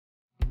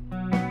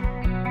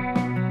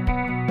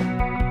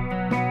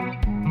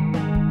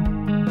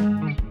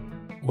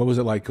What was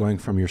it like going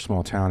from your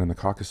small town in the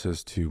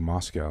Caucasus to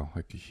Moscow,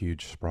 like a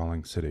huge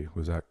sprawling city?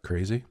 Was that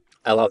crazy?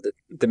 I loved it.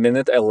 The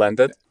minute I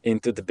landed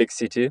into the big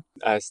city,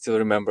 I still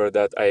remember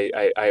that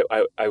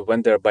I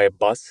went there by a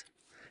bus.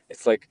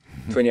 It's like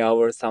 20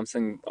 hours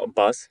something a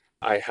bus.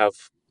 I have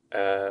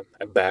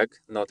a bag,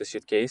 not a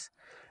suitcase.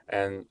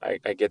 And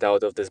I get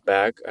out of this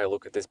bag. I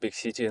look at this big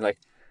city and like,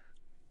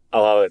 I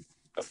love it.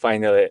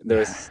 Finally,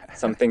 there's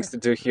some things to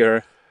do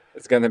here.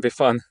 It's going to be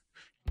fun.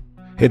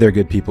 Hey there,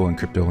 good people in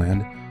crypto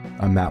land.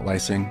 I'm Matt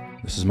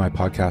Leising. This is my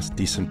podcast,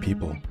 Decent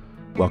People.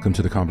 Welcome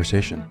to the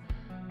conversation.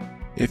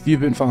 If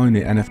you've been following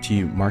the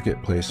NFT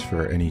marketplace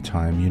for any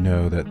time, you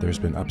know that there's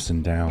been ups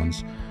and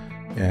downs.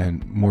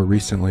 And more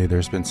recently,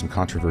 there's been some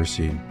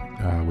controversy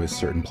with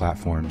certain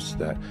platforms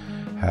that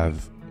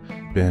have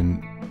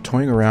been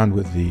toying around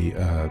with the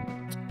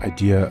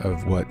idea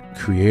of what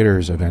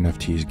creators of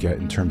NFTs get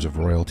in terms of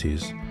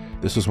royalties.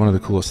 This was one of the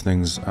coolest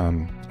things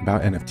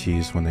about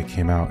NFTs when they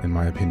came out, in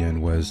my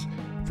opinion, was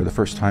for the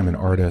first time an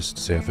artist,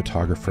 say a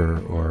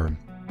photographer or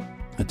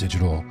a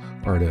digital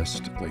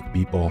artist like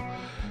Beeple,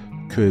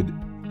 could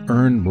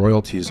earn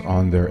royalties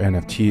on their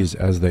NFTs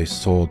as they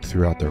sold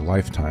throughout their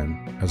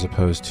lifetime, as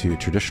opposed to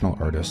traditional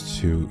artists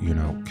who,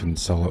 can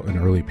sell an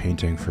early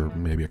painting for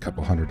maybe a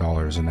couple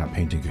 $100 and that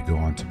painting could go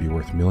on to be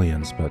worth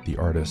millions, but the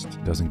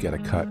artist doesn't get a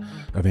cut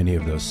of any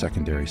of those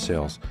secondary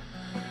sales.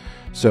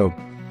 So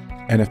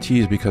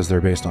NFTs, because they're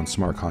based on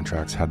smart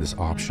contracts, had this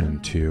option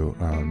to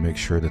make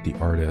sure that the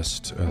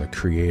artist, the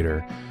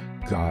creator,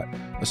 got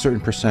a certain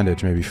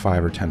percentage, maybe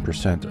 5 or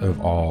 10% of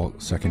all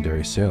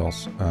secondary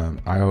sales.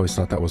 I always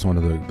thought that was one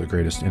of the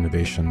greatest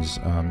innovations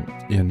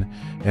in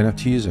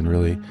NFTs, and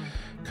really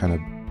kind of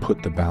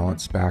put the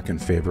balance back in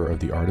favor of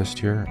the artist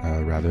here,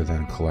 rather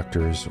than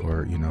collectors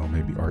or,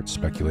 maybe art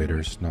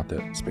speculators. Not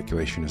that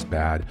speculation is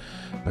bad,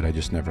 but I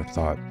just never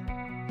thought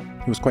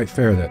it was quite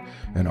fair that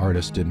an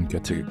artist didn't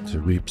get to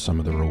reap some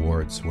of the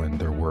rewards when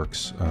their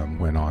works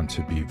went on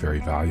to be very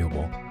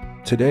valuable.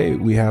 Today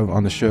we have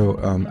on the show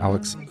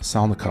Alex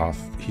Salnikov.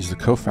 He's the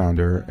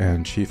co-founder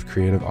and chief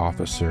creative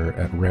officer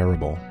at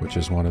Rarible, which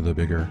is one of the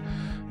bigger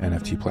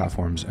NFT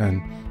platforms.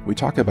 And we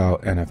talk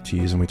about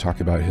NFTs and we talk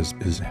about his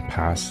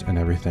past and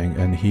everything.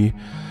 And he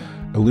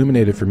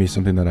illuminated for me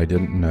something that I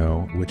didn't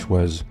know, which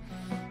was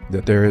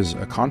that there is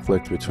a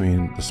conflict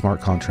between the smart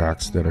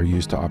contracts that are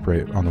used to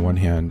operate, on the one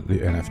hand, the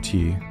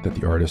NFT that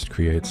the artist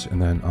creates, and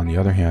then on the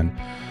other hand,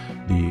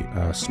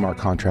 the smart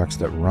contracts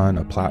that run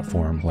a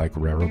platform like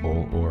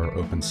Rarible or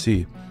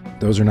OpenSea.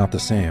 Those are not the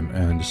same.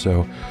 And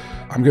so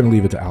I'm going to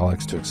leave it to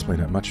Alex to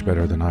explain it much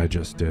better than I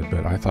just did,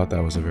 but I thought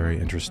that was a very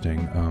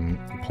interesting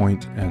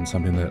point and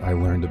something that I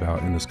learned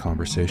about in this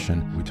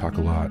conversation. We talk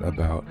a lot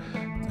about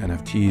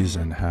NFTs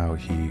and how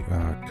he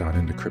got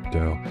into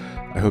crypto.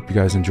 I hope you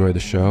guys enjoy the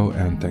show,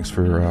 and thanks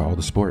for all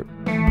the support.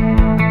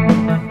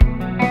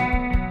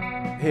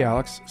 Hey,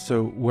 Alex.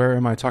 So where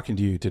am I talking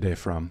to you today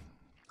from?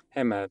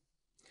 Hey, Matt.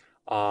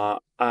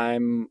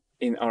 I'm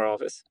in our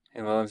office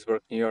in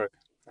Williamsburg, New York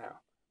now.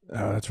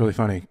 That's really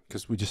funny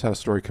because we just had a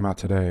story come out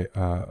today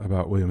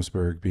about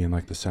Williamsburg being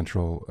like the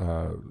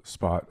central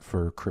spot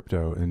for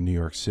crypto in New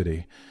York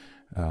City.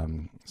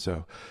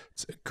 So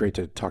it's great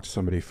to talk to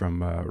somebody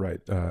from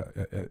at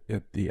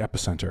the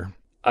epicenter.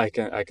 I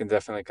can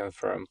definitely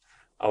confirm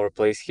our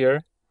place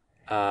here.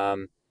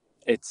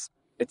 It's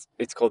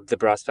called the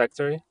Brass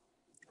Factory.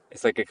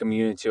 It's like a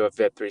community of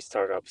Web3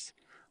 startups.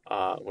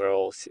 We're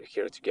all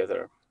here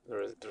together.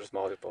 There's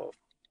multiple.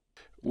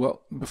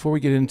 Well, before we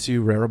get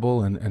into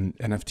Rarible and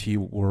NFT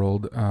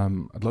world,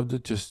 I'd love to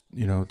just,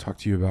 talk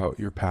to you about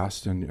your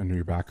past and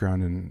your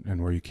background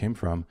and where you came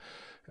from.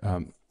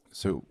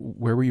 So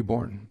where were you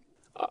born?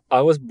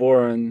 I was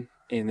born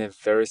in a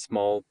very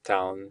small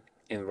town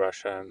in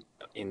Russia,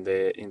 in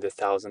the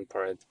southern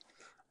part,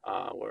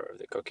 where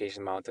the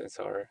Caucasian mountains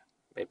are.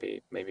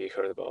 Maybe you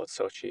heard about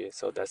Sochi.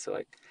 So that's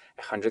like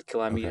 100 Okay.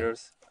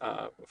 kilometers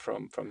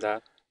from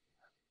that.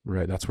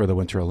 Right. That's where the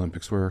Winter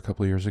Olympics were a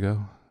couple of years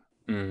ago.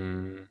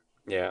 Mm,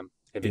 yeah,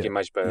 it Yeah. became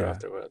much better Yeah.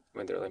 after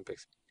Winter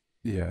Olympics.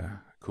 Yeah.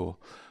 Cool.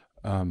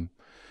 Um,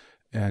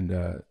 and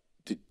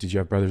did you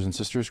have brothers and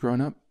sisters growing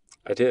up?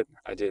 I did.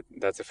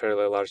 That's a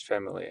fairly large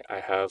family. I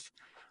have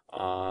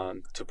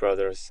two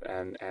brothers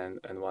and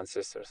one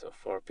sister, so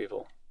four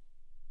people.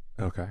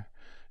 Okay.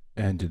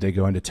 And did they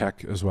go into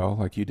tech as well,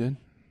 like you did?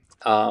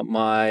 Uh,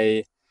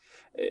 my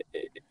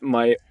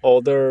my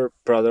older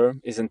brother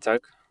is in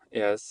tech.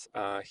 Yes,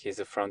 he's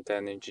a front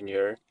end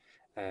engineer,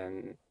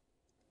 and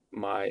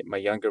my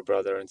younger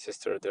brother and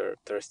sister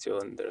they're still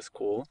in their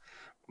school,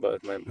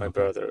 but my Okay.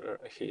 brother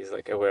he's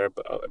like aware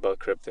about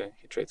crypto.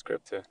 He trades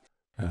crypto.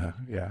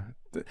 Yeah.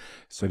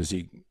 So does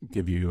he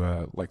give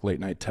you like late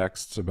night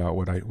texts about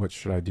what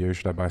should I do?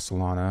 Should I buy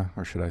Solana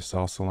or should I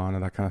sell Solana?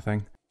 That kind of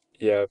thing.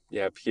 Yeah,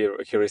 yeah.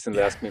 He recently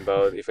Yeah. asked me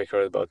about if I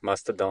heard about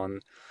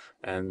Mastodon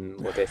and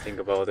what I think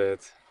about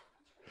it.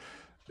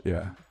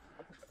 Yeah.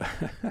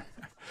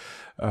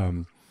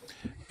 um,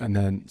 and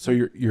then, so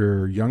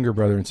your younger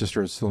brother and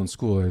sister are still in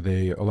school. Are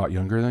they a lot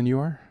younger than you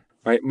are?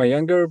 My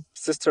younger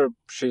sister,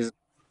 she's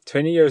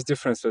 20 years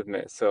difference with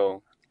me,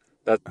 so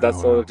Oh,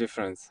 That's all the wow.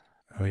 difference.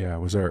 Oh, yeah.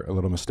 Was there a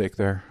little mistake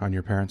there on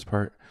your parents'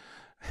 part?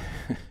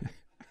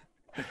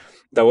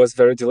 That was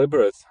very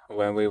deliberate.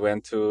 When we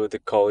went to the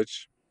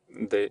college,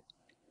 they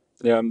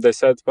they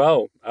said,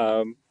 "Wow,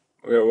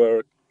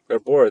 we're we're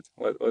bored.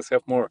 Let's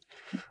have more."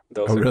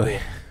 That Oh, was so really? cool.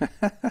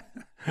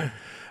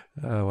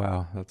 Oh,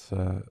 wow. That's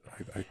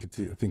I could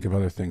think of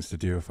other things to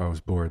do if I was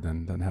bored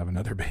than have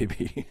another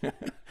baby.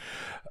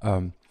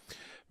 um,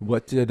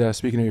 what did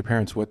speaking of your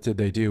parents, what did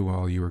they do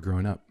while you were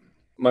growing up?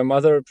 My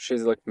mother,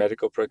 she's like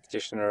medical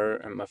practitioner,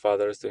 and my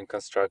father is doing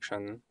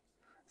construction,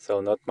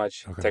 so not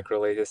much Okay. tech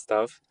related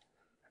stuff.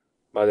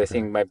 But I Okay.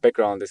 think my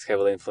background is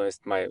heavily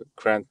influenced my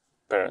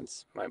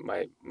grandparents,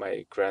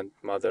 my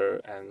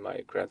grandmother and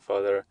my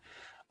grandfather.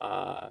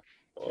 Uh,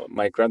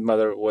 my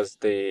grandmother was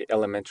the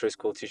elementary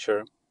school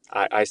teacher.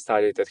 I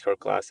studied at her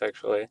class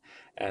actually,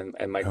 and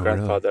my Oh, really?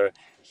 grandfather,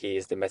 he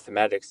is the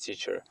mathematics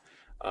teacher.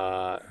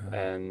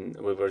 And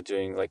we were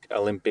doing like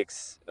Olympic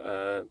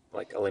style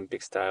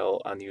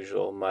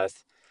unusual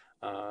math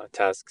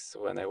tasks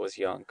when I was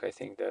young. I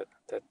think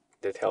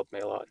that helped me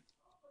a lot.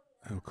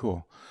 Oh,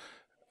 cool.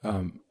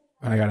 Um,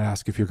 I got to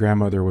ask, if your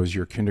grandmother was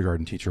your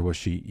kindergarten teacher, was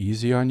she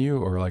easy on you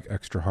or like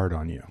extra hard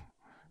on you?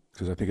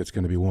 Because I think it's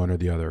going to be one or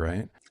the other,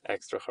 right?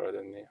 Extra hard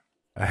than me.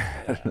 I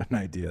had Yeah. an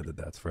idea that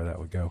that's where that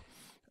would go.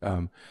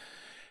 Um,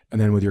 and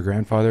then with your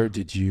grandfather,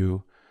 did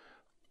you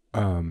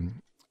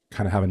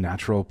kind of have a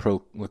natural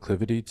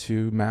proclivity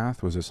to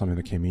math? Was it something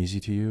that came easy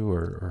to you,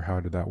 or how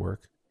did that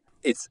work?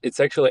 It's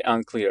actually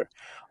unclear.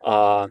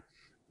 Uh,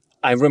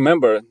 I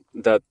remember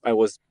that I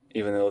was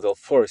even a little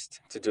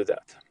forced to do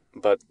that.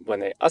 But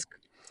when I ask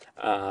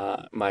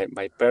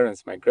my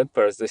parents, my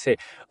grandparents, they say,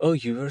 "Oh,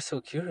 you were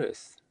so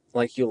curious.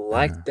 Like you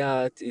liked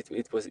that.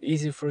 It was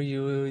easy for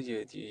you.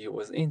 You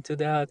was into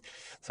that."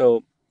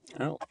 So,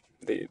 oh,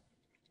 they,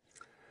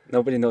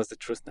 nobody knows the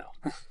truth now.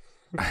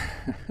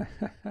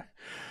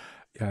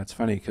 Yeah, it's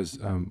funny because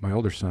my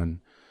older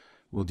son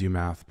will do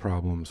math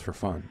problems for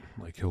fun.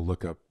 Like he'll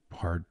look up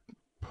hard,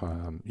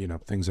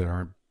 things that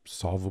aren't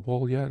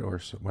solvable yet or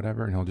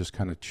whatever, and he'll just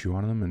kind of chew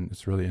on them, and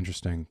it's really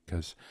interesting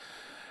because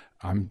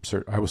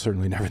I was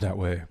certainly never that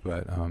way,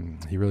 but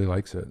he really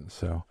likes it.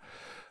 So,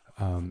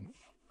 um,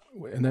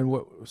 and then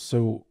what?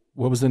 So,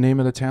 what was the name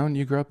of the town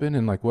you grew up in?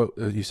 And like, what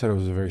you said it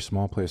was a very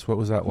small place. What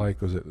was that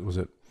like? Was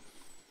it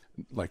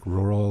like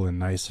rural and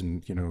nice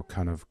and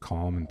kind of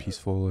calm and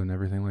peaceful and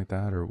everything like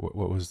that, or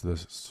what was the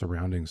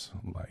surroundings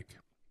like?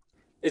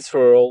 It's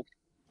rural.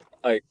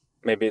 Like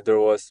maybe there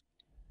was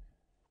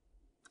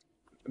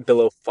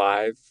below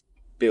five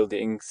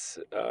buildings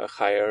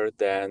higher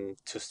than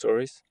 2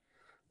 stories.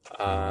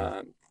 Oh, wow.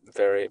 uh,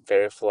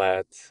 very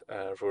flat,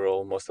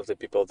 rural. Most of the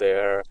people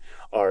there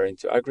are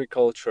into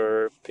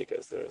agriculture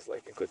because there's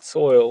like a good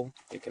soil.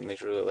 You can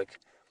literally like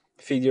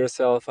feed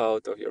yourself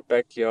out of your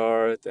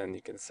backyard and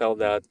you can sell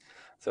that.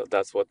 So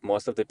that's what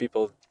most of the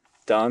people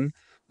done.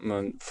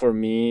 For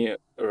me,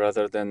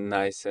 rather than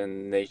nice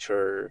and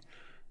nature,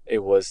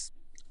 it was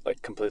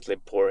like completely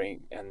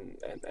boring and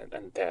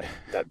dead.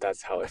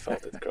 That's how I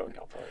felt it growing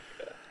up.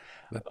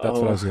 Like,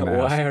 That's what I oh, was going to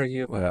why ask. are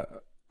you?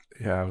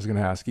 Yeah, I was going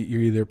to ask. You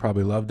either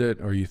probably loved it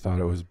or you thought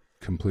it was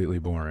completely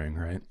boring,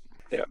 right?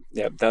 Yeah,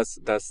 yeah.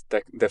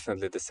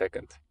 Definitely the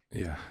second.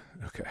 Yeah.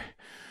 Okay.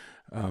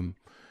 Um,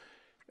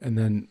 and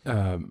then,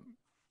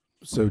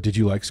 so did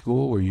you like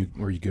school? Were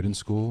you good in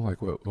school?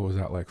 Like, what was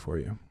that like for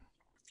you?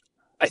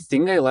 I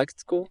think I liked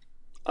school.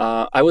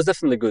 I was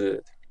definitely good at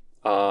it.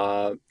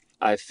 Uh,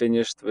 I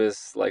finished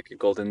with like a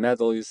golden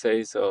medal, you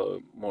say,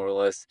 so more or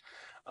less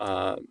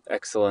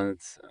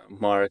excellent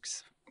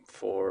marks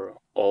for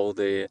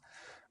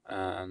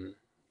um,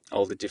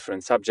 all the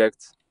different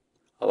subjects.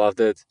 I loved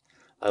it.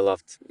 I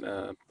loved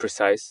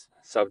precise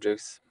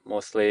subjects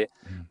mostly,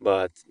 Mm.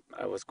 but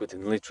I was good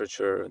in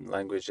literature and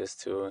languages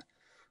too.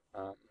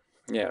 Um,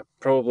 yeah,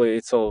 probably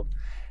it's all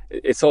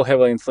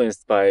heavily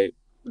influenced by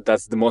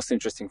that's the most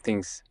interesting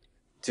things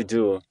to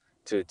do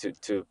to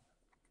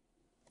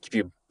keep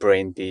your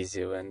brain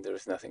busy when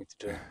there's nothing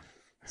to do.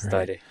 Right.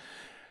 Study.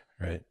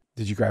 Right.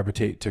 Did you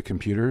gravitate to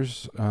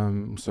computers?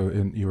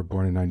 You were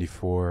born in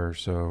 '94,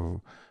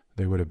 so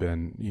they would have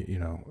been,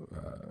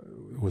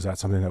 was that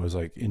something that was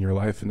like in your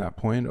life in that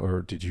point,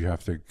 or did you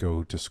have to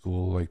go to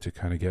school like to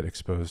kind of get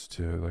exposed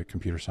to like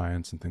computer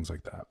science and things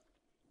like that?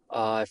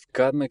 I've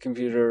got my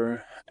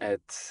computer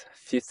at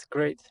fifth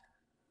grade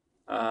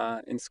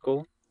in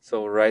school,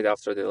 so right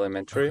after the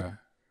elementary, Okay.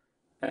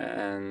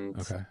 and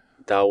Okay.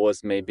 that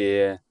was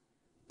maybe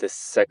the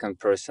second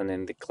person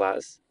in the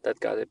class that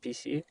got a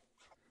PC.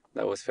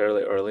 That was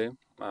fairly early.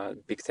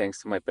 Big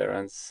thanks to my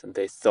parents.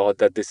 They thought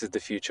that this is the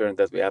future and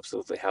that we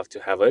absolutely have to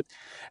have it.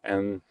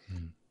 And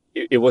Mm.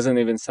 it wasn't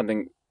even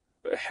something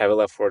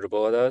heavily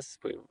affordable at us.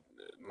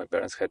 My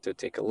parents had to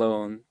take a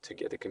loan to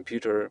get a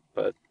computer,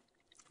 but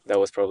that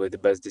was probably the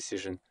best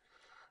decision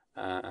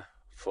uh,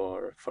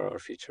 for our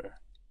future.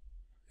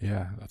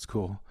 Yeah, that's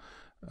cool.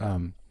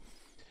 Um,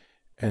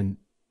 and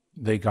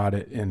they got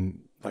it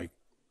in like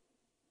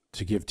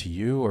to give to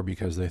you, or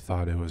because they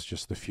thought it was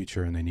just the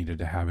future and they needed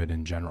to have it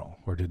in general,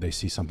 or did they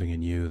see something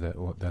in you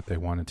that they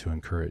wanted to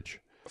encourage?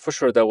 For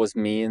sure, that was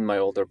me and my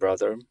older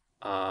brother.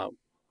 Uh,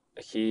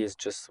 he is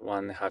just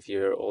 1.5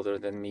 year older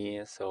than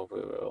me, so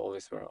we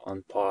were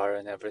on par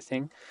and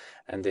everything.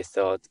 And they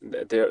thought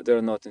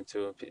they're not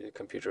into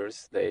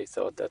computers. They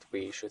thought that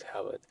we should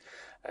have it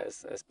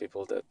as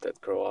people that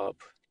grow up.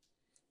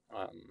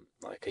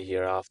 Like a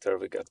year after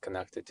we got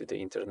connected to the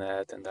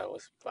internet, and that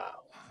was wow.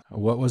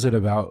 What was it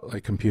about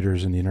like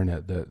computers and the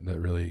internet that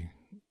really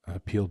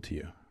appealed to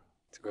you?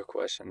 It's a good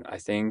question. I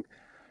think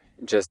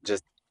just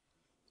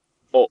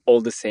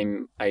all the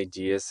same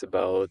ideas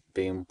about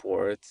being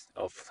bored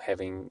of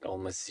having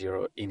almost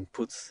zero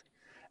inputs,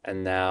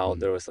 and now Mm.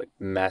 there was like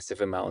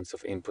massive amounts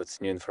of inputs,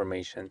 new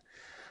information.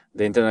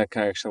 The internet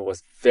connection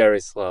was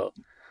very slow.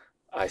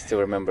 I still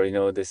remember,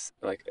 this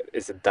like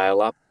it's a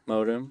dial-up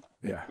modem,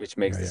 Yeah, which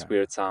makes yeah, these yeah,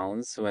 weird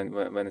sounds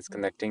when it's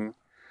connecting.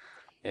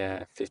 Yeah,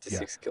 yeah.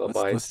 56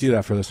 Let's do kilobytes.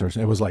 that for listeners.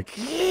 It was like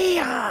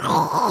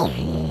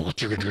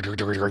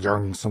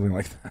something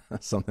like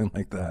that. Something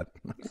like that.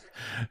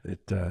 It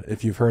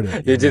if you've heard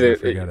it, You you'll did never it,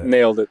 forget it.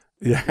 nailed it,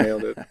 Yeah,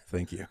 nailed it.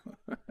 thank you.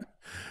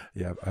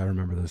 Yeah, I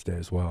remember those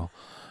days well.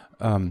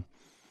 Um,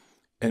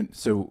 and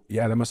so,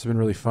 yeah, that must have been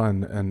really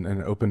fun, and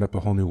it opened up a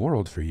whole new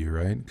world for you,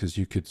 right? Because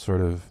you could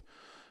sort of,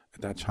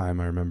 at that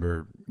time, I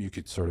remember you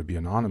could sort of be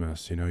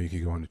anonymous. You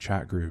could go into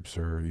chat groups,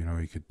 or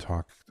you could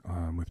talk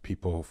with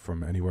people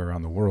from anywhere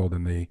around the world,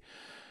 and they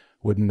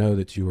wouldn't know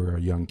that you were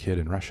a young kid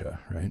in Russia,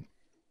 right?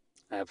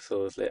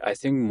 Absolutely. I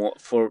think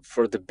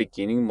for the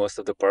beginning, most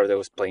of the part I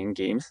was playing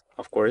games,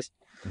 of course,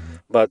 Hmm.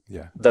 but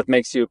Yeah, that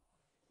makes you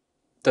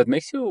that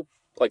makes you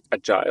like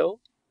agile.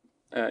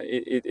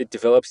 It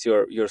develops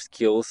your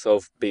skills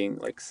of being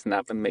like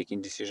snap and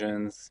making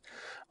decisions.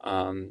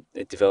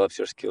 It develops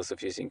your skills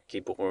of using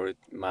keyboard,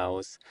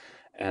 mouse,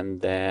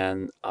 and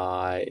then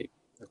I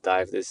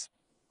dive this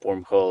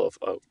wormhole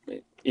of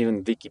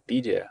even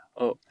Wikipedia.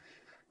 Oh,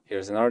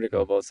 here's an article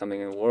mm. about something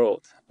in the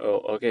world. Oh,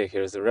 okay,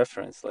 here's the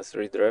reference. Let's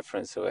read the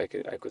reference. So I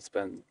could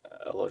spend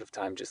a lot of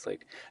time just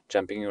like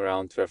jumping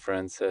around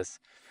references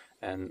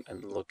and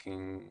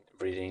looking,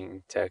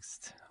 reading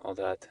text, all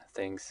that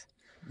things.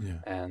 Yeah.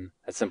 And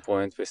at some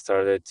point we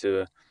started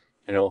to,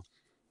 you know,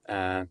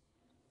 uh,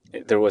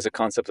 there was a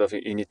concept of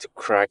you need to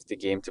crack the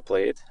game to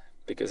play it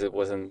because it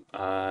wasn't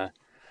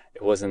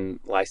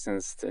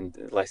licensed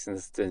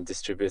and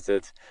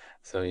distributed,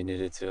 so you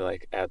needed to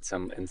like add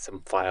some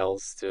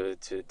files to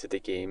the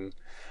game,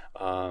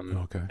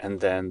 Okay. and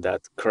then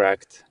that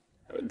cracked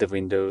the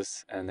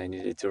Windows, and I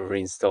needed to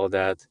reinstall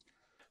that.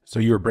 So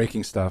you were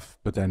breaking stuff,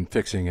 but then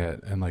fixing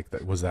it, and like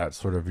that was that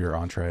sort of your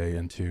entree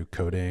into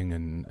coding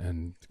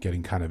and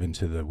getting kind of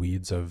into the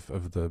weeds of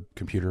the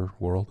computer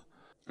world.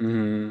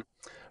 mm,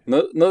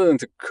 not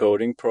into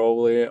coding,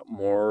 probably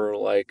more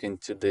like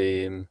into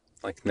the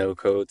like no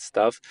code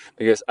stuff,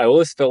 because I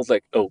always felt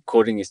like, oh,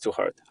 coding is too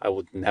hard, I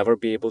would never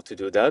be able to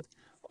do that.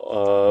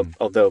 Mm.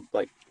 Although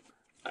like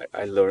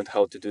I learned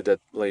how to do that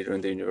later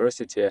in the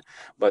university,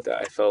 but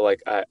I felt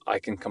like I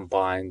can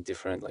combine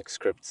different like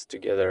scripts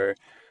together,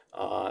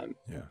 um,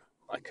 Yeah.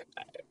 like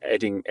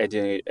adding a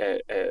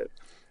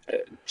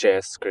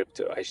JS script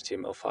to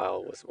HTML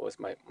file was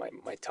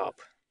my top.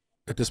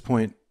 At this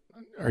point,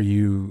 are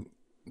you?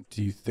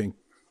 Do you think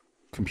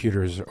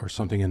computers or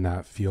something in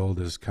that field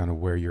is kind of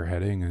where you're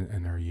heading,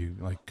 and are you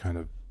like kind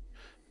of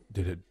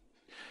did it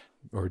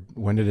or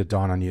when did it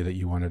dawn on you that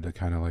you wanted to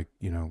kind of like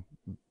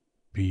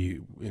be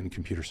in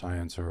computer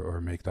science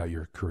or make that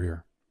your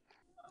career?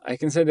 I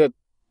can say that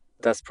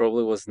that's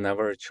probably was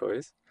never a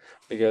choice,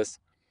 because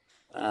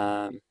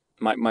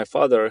my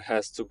father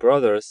has two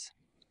brothers,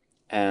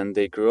 and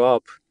they grew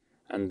up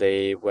and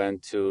they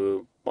went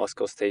to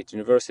Moscow State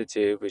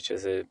University, which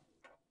is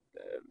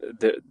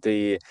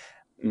the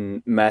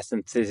math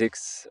and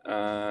physics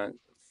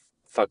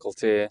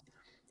faculty,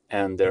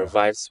 and their Yeah.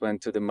 wives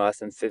went to the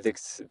math and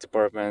physics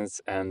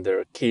departments, and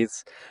their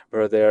kids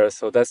were there.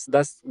 So that's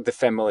the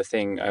family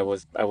thing.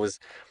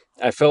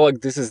 I felt like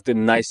this is the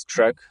nice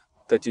track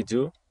that you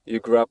do. You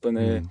grew up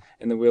Mm.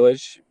 in a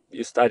village,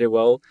 you study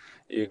well,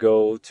 you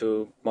go to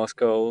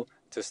Moscow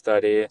to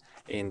study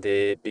in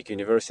the big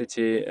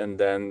university, and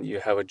then you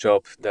have a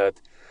job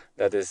that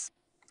is,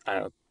 I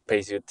don't know,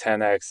 pays you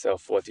 10x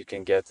of what you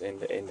can get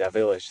in that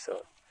village. So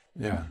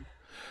Yeah.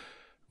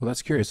 Well,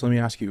 that's curious. Let me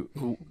ask you: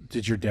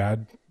 did your dad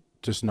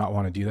just not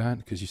want to do that?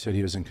 Because you said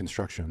he was in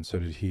construction. So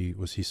did he?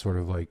 Was he sort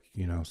of like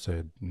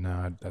said,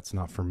 "Nah, that's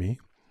not for me"?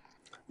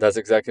 that's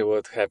exactly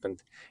what happened.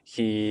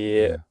 He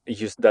Yeah.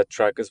 used that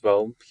track as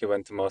well. He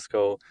went to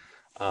Moscow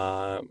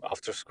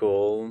after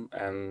school,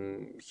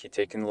 and he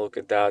taken a look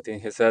at that,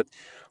 and he said,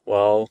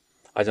 "Well,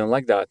 I don't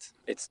like that.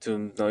 It's too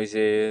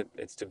noisy.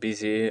 It's too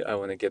busy. I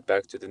want to get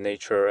back to the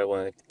nature. I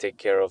want to take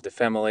care of the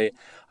family.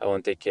 I want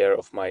to take care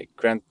of my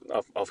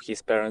of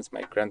his parents,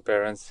 my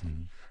grandparents."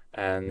 Mm.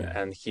 And Yeah.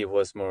 and he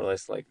was more or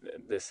less like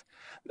this.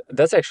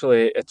 That's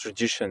actually a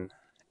tradition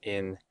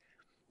in.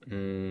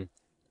 mm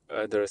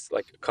there's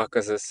like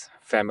Caucasus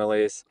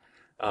families.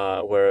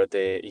 where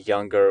the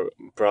younger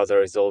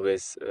brother is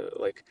always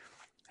like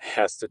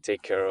has to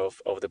take care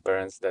of the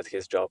parents. That's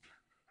his job.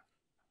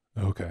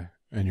 Okay.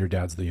 And your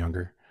dad's the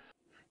younger.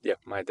 Yeah,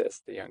 my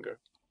dad's the younger.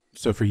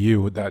 So for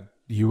you, that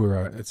you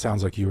were, it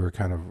sounds like you were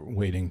kind of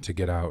waiting to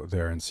get out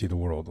there and see the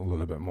world a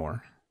little bit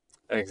more.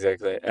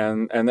 Exactly,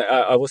 and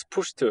I was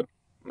pushed to.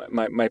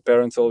 My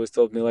parents always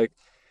told me like,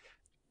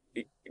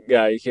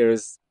 guy,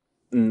 here's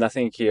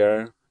nothing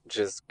here.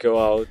 Just go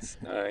out.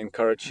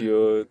 Encourage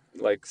you,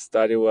 like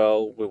study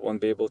well. We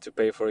won't be able to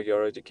pay for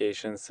your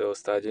education, so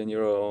study on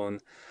your own,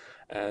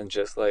 and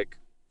just like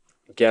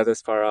get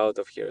as far out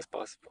of here as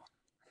possible.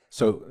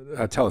 So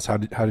tell us, how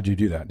did you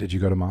do that? Did you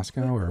go to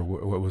Moscow, or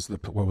what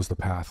was the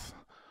path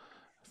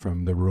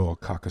from the rural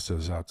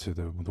Caucasus out to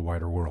the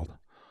wider world?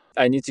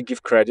 I need to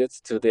give credit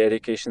to the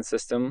education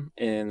system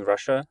in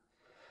Russia.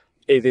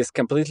 It is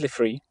completely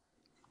free.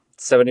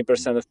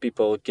 70% of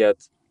people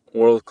get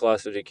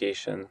world-class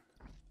education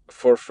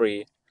for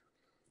free.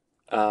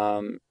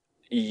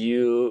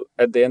 You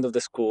at the end of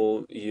the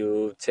school,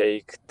 you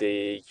take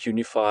the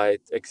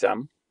unified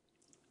exam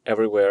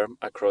everywhere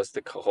across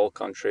the whole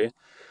country.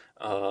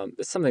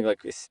 It's something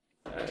like this.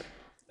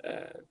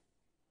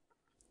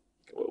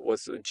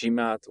 Was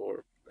GMAT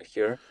or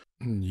here?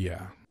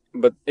 Yeah.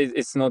 But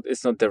it's not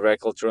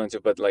direct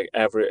alternative, but like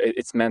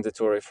it's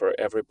mandatory for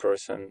every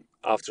person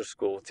after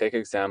school take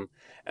exam,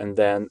 and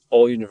then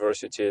all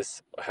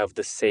universities have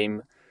the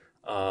same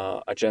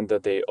agenda.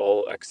 They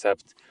all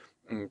accept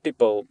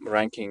people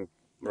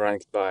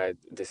ranked by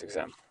this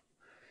exam,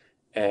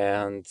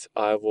 and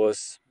I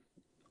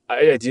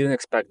didn't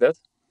expect that.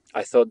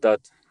 I thought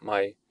that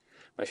my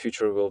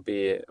future will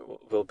be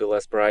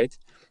less bright,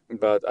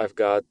 but I've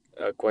got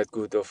quite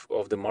good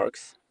of the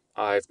marks.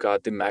 I've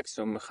got the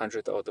maximum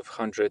 100 out of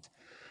 100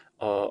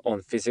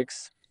 on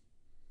physics,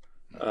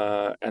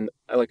 and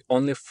like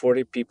only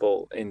 40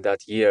 people in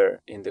that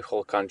year in the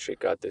whole country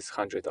got this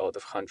 100 out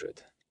of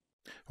 100.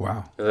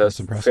 Wow, That's that's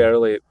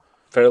impressive.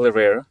 fairly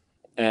rare.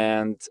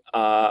 And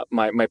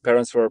my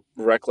parents were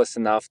reckless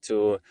enough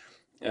to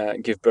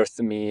give birth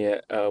to me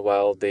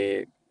while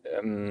the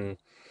um,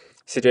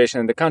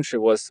 situation in the country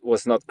was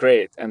not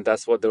great, and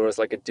that's what there was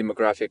like a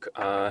demographic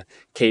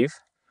cave,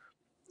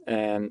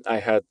 and I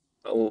had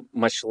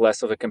much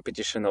less of a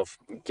competition of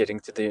getting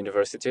to the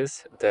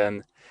universities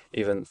than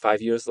even 5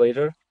 years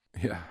later.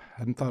 Yeah, I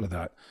hadn't thought of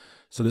that.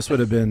 So this would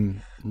have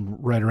been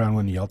right around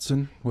when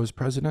Yeltsin was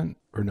president,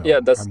 or Yeah,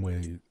 no? that's I'm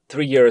way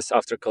 3 years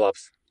after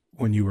collapse.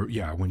 when you were,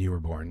 yeah, when you were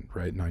born,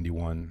 right?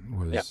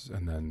 91 Yeah. was,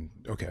 and then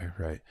okay,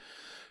 right.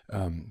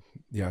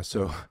 Yeah,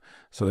 so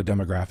the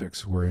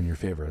demographics were in your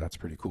favor. That's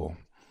pretty cool.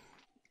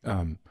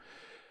 Um,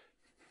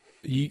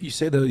 you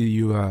say that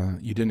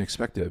you didn't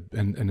expect it,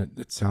 and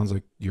it sounds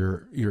like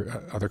your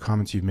other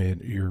comments you've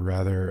made, you're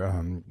rather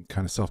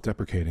kind of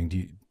self-deprecating.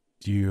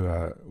 Do you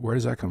where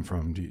does that come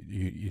from?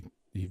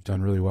 You've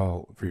done really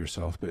well for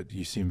yourself, but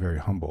you seem very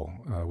humble,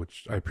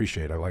 which I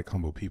appreciate. I like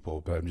humble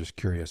people, but I'm just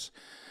curious: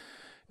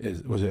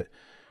 was it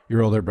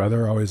your older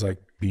brother always like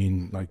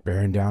being like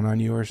bearing down on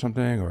you or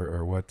something,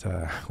 or what?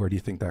 Where do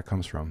you think that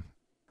comes from?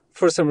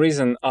 For some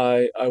reason,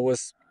 I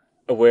was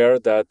aware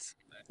that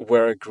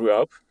where I grew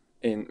up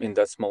in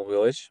that small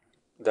village,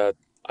 that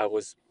I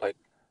was like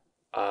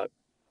uh,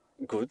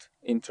 good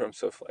in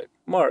terms of like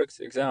marks,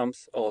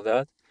 exams, all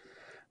that.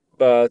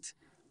 But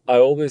I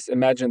always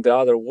imagined the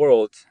other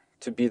world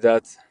to be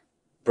that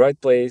bright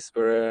place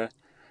where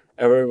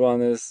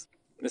everyone is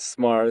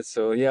smart.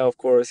 So yeah, of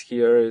course,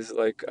 here is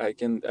like I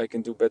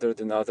can do better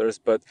than others.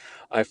 But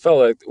I felt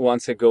like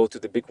once I go to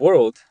the big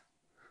world,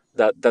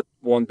 that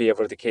won't be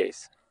ever the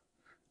case.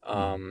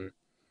 Hmm.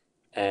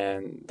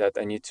 And that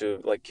I need to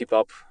like keep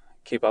up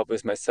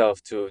with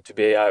myself to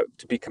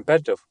be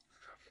competitive.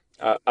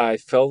 I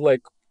felt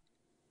like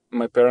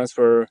my parents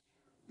were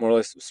more or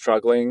less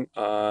struggling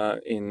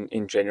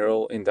in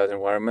general in that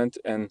environment,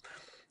 and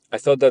I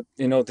thought that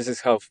this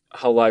is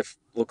how life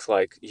looks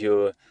like.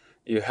 You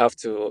have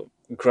to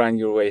grind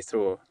your way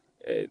through.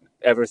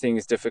 Everything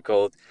is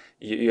difficult.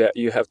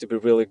 You have to be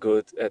really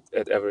good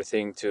at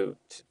everything to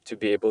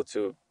be able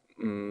to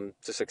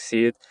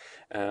succeed.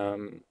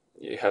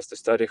 You have to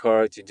study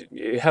hard.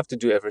 You have to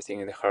do everything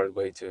in a hard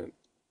way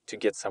to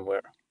get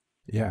somewhere.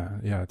 Yeah,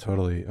 yeah,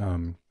 totally.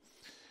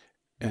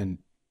 And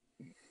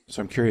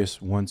so I'm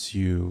curious, once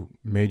you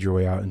made your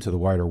way out into the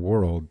wider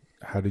world,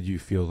 how did you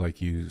feel like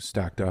you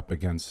stacked up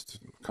against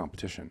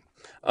competition?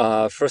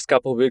 First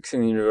couple of weeks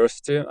in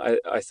university,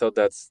 I thought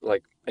that's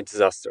like a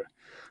disaster.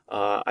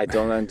 I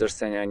don't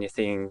understand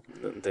anything.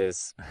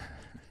 There's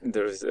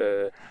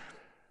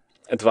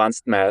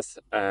advanced math,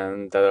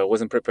 and that I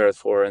wasn't prepared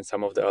for. And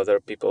some of the other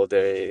people,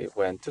 they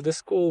went to the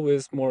school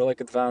with more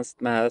like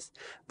advanced math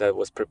that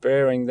was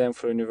preparing them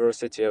for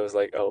university. I was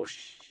like, oh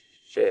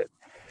shit,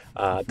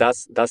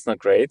 that's not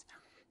great.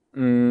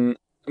 Mm,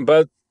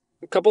 but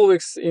a couple of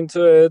weeks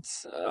into it,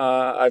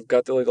 I've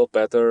got a little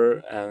better,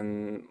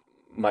 and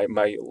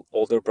my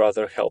older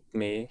brother helped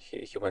me.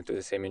 He went to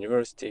the same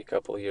university a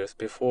couple of years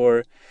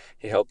before.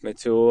 He helped me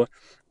too,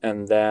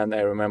 and then I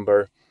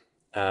remember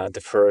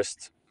the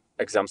first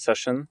exam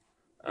session.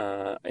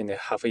 in a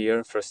half a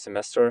year, first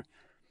semester,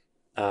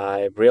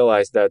 I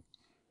realized that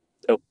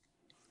a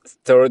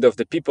third of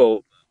the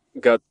people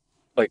got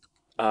like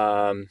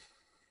um,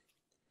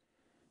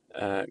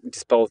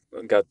 expelled,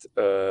 got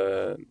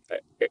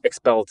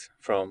expelled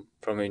from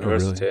Oh, really?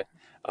 university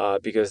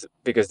because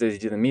they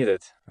didn't meet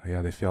it. Oh,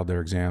 yeah, they failed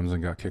their exams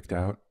and got kicked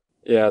out.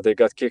 Yeah, they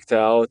got kicked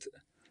out.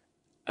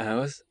 And I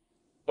was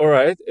all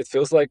right. It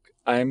feels like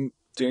I'm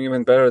doing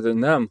even better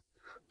than them.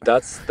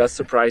 That's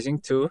surprising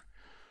too.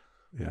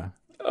 Yeah.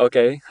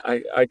 Okay,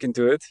 I can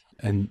do it.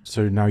 And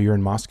so now you're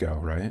in Moscow,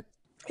 right?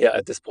 Yeah,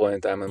 at this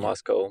point I'm in Yeah.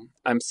 Moscow.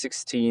 I'm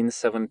 16,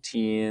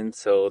 17,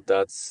 so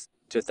that's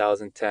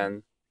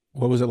 2010.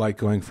 What was it like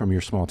going from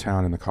your small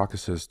town in the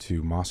Caucasus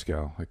to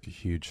Moscow, like a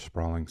huge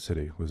sprawling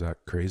city? Was that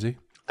crazy?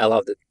 I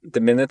loved it.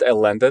 The minute I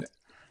landed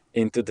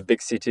into the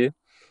big city,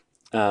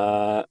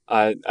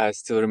 I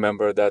still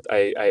remember that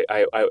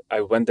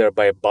I went there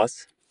by a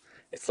bus.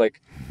 It's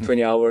like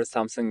 20 hours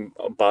something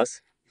a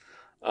bus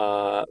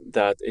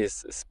that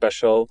is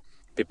special.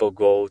 People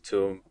go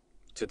to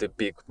the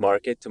big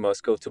market to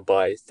Moscow to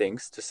buy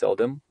things to sell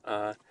them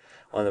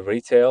on the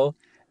retail,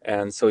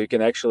 and so you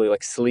can actually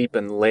like sleep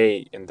and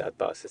lay in that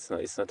bus. It's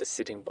not a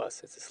sitting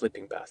bus. It's a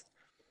sleeping bus.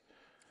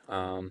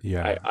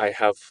 Yeah. I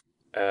have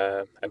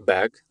a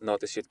bag,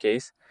 not a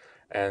suitcase,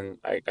 and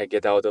I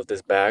get out of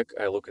this bag.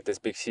 I look at this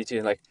big city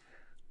and like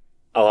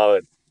I love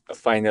it.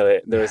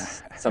 Finally,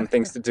 there's some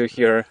things to do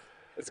here.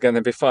 It's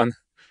gonna be fun.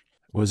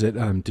 Was it,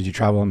 did you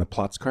travel on the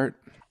Platz cart?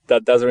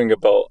 That does ring a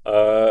bell.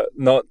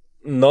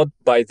 Not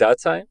by that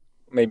time,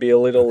 maybe a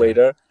little Okay.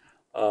 later,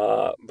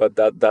 but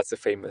that's a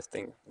famous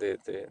thing.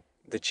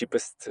 The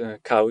cheapest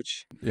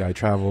couch. Yeah, I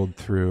traveled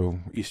through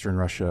Eastern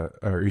Russia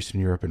or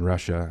Eastern Europe and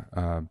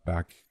Russia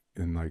back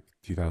in like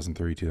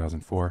 2003,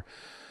 2004.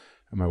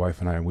 And my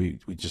wife and I, we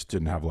just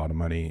didn't have a lot of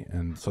money.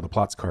 And so the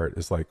Platz cart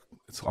is like,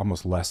 it's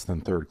almost less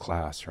than third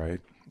class,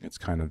 right? It's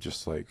kind of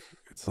just like,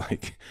 it's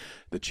like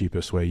the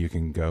cheapest way you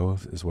can go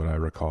is what I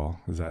recall.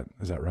 Is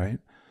that right?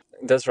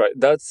 That's right.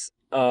 That's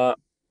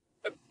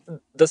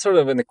sort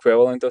of an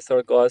equivalent of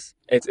third class.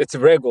 It's a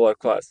regular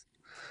class.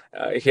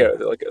 Here,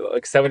 Yeah.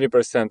 like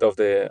 70% of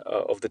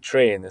the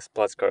train is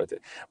Platzkarte,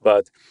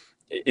 but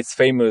it's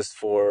famous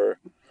for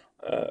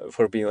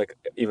being like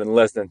even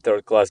less than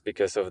third class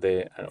because of the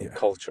I don't know, Yeah.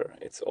 culture.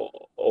 It's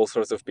all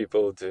sorts of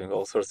people doing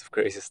all sorts of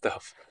crazy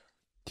stuff.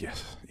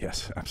 Yes.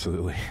 Yes,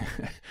 absolutely.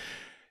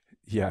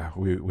 Yeah,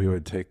 we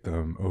would take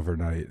them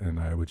overnight, and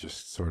I would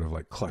just sort of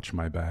like clutch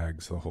my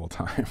bags the whole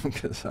time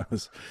because I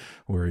was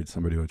worried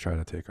somebody would try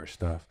to take our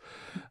stuff.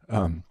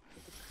 Um,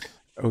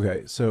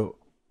 okay, so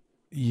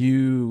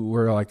you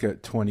were like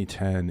at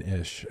 2010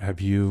 ish.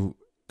 Have you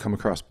come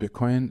across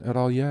Bitcoin at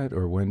all yet,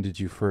 or when did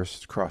you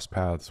first cross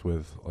paths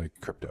with like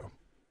crypto?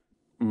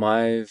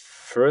 My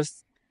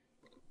first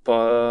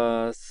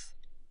path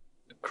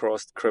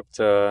crossed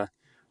crypto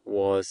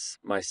was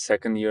my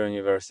second year in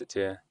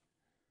university,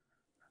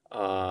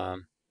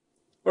 um,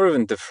 or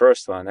even the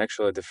first one.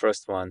 Actually, the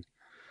first one.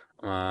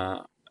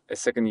 Uh, a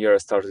second year, I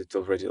started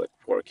already like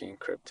working in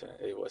crypto.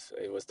 It was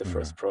the Okay.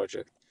 first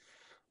project.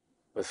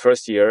 But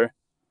first year,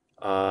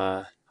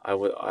 uh,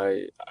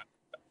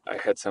 I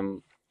had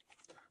some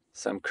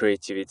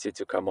creativity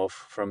to come off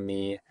from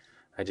me.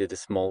 I did a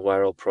small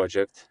viral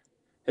project.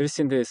 Have you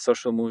seen the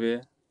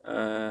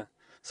uh,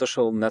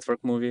 social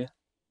network movie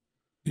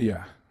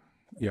Yeah,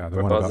 yeah, the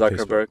one about about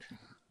Facebook, Zuckerberg?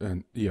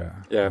 and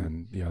Yeah, yeah,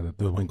 the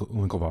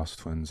Winklevoss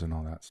twins and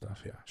all that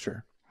stuff. Yeah,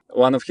 sure.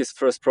 one of his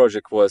first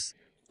project was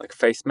like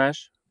face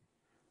mesh,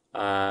 Uh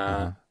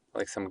uh, huh.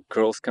 like some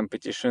girls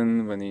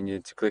competition when you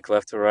need to click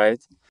left or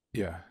right.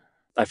 Yeah.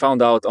 I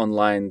found out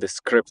online the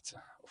script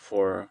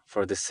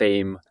for the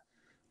same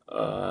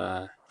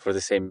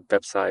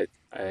website.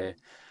 I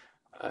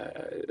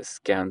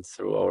scanned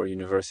through our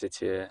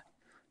university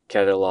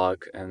catalog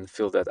and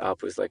filled that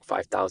up with like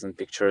 5,000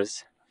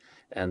 pictures,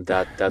 and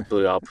that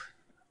blew up,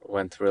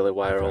 went really Okay.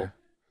 viral.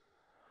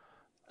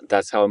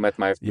 That's how I met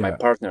my Yeah.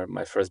 partner,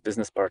 my first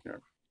business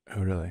partner.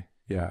 Oh, really?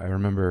 Yeah, I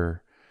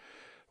remember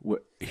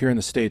here in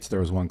the States, there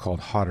was one called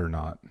Hot or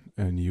Not,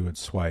 and you would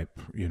swipe,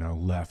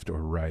 left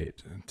or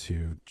right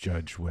to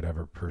judge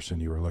whatever person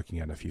you were looking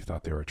at if you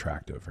thought they were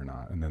attractive or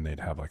not. And then they'd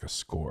have like a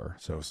score.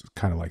 So it's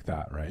kind of like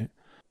that, right?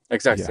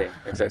 Yeah.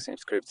 Exact same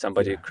script.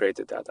 Somebody Yeah.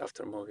 created that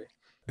after a movie.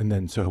 And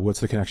then, so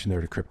what's the connection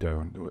there to crypto?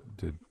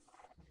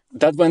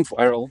 That went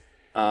viral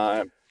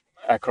uh,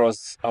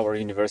 across our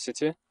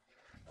university.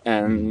 Mm,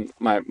 And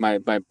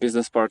my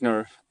business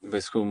partner,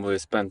 with whom we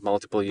spent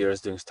multiple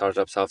years doing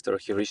startups after,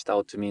 he reached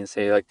out to me and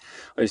say like,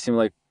 "Oh, you seem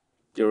like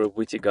you're a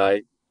witty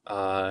guy.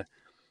 Uh,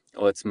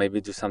 let's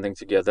maybe do something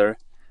together."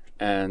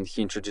 And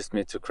he introduced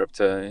me to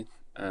crypto.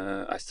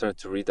 I started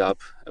to read up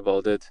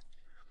about it,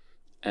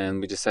 and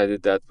we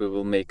decided that we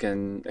will make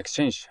an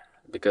exchange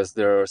because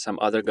there are some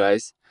other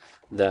guys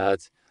that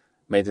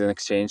made an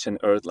exchange and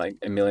earned like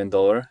 $1 million,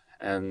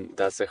 and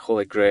that's a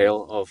holy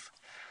grail of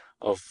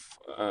of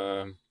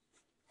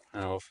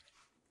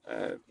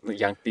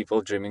young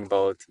people dreaming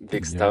about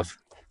big yeah, stuff.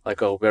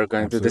 Like, oh, we're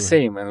going to do the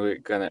absolutely. same, and we're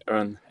gonna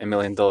earn $1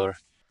 million.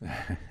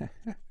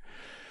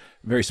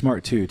 Very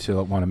smart too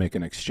to want to make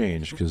an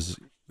exchange, because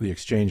the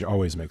exchange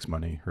always makes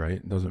money, right?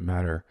 It doesn't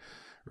matter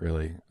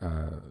really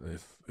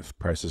if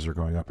prices are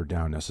going up or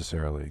down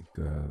necessarily.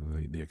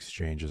 The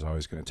exchange is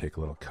always going to take a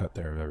little cut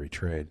there of every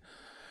trade.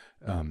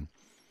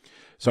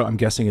 So I'm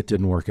guessing it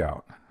didn't work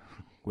out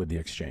with the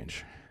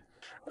exchange.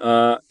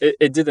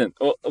 It didn't.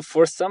 Well,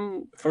 for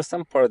some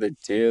part it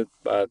did,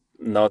 but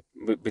not.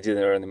 We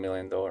didn't earn $1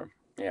 million.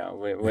 Yeah,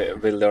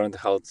 we learned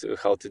how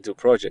to do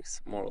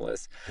projects more or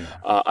less.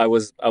 Yeah. I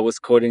was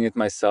coding it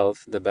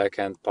myself, the back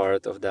end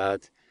part of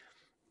that,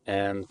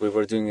 and we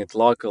were doing it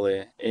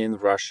locally in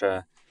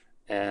Russia,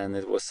 and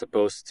it was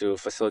supposed to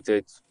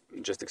facilitate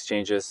just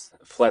exchanges,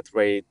 flat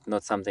rate,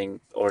 not something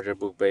order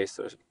book based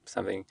or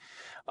something.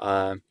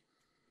 Uh,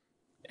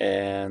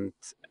 and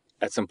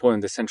at some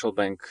point, the central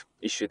bank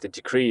issued a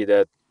decree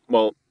that,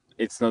 well,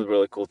 it's not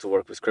really cool to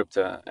work with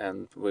crypto,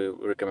 and we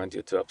recommend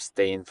you to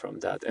abstain from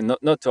that. And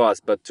not to us,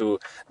 but to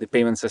the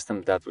payment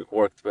system that we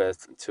worked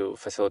with to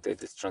facilitate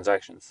these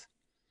transactions.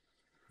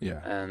 Yeah.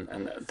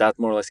 And that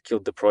more or less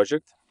killed the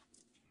project.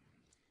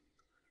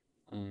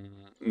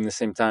 In the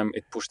same time,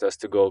 it pushed us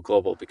to go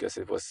global because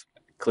it was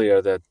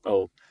clear that,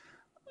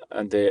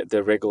 and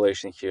the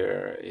regulation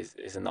here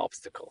is an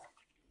obstacle.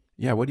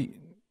 Yeah.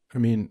 I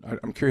mean,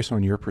 I'm curious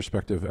on your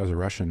perspective as a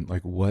Russian,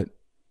 like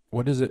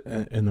what is it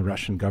in the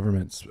Russian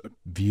government's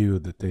view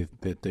that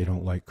they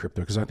don't like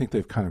crypto? Because I think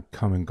they've kind of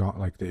come and gone,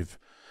 like they've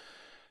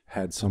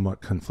had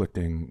somewhat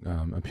conflicting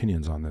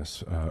opinions on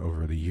this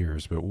over the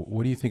years. But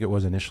what do you think it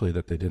was initially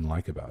that they didn't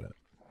like about it?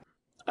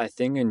 I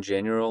think in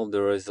general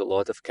there is a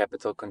lot of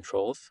capital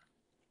controls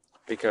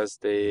because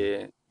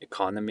the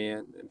economy,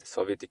 the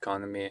Soviet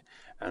economy,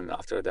 and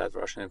after that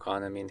Russian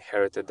economy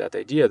inherited that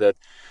idea that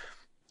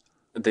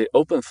the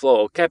open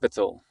flow of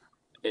capital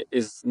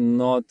is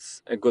not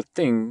a good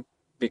thing,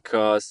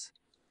 because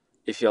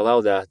if you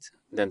allow that,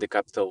 then the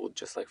capital would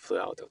just like fly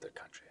out of the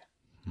country.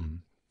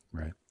 Mm-hmm.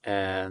 Right.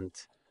 And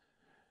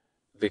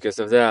because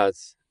of that,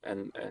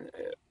 and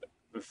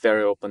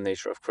very open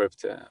nature of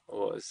crypto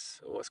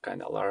was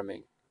kind of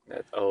alarming.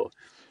 That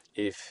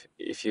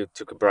if you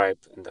took a bribe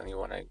and then you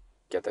want to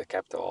get that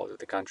capital out of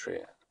the country,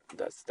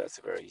 that's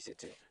very easy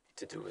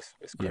to do with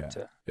Yeah.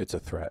 crypto. It's a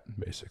threat,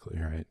 basically,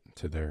 right,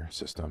 to their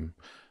system.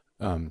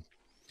 Um,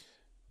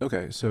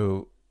 okay.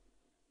 So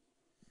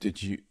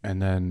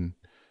and then,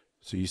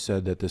 so you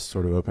said that this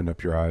sort of opened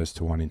up your eyes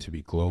to wanting to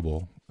be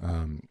global.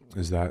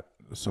 Is that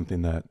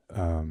something that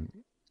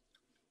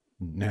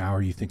now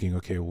are you thinking,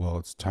 okay, well,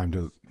 it's time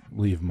to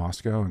leave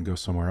Moscow and go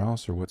somewhere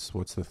else, or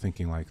what's the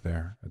thinking like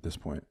there at this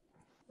point?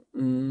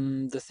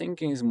 The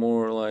thinking is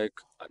more like,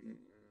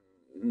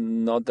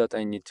 not that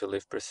I need to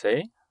live per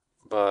se,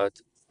 but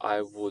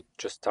I would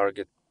just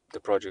target the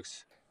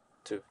projects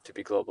to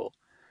be global.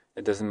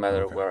 It doesn't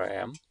matter Okay. where I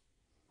am,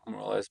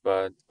 more or less,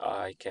 but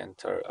I can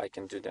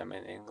do them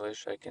in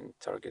English. I can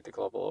target the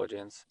global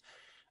audience,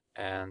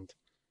 and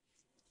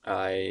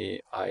I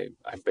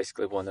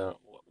basically wanna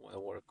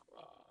work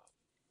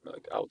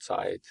like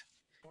outside.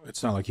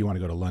 It's not like you want to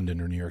go to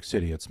London or New York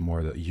City. It's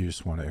more that you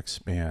just want to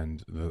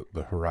expand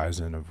the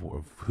horizon of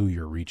who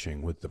you're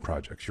reaching with the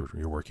projects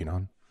you're working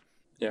on.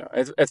 Yeah,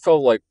 it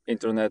felt like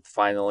internet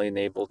finally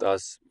enabled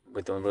us.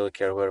 We don't really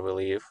care where we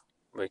live.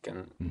 We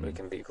Mm-hmm.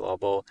 can be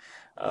global,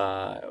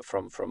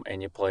 from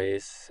any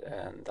place,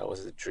 and that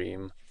was the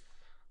dream.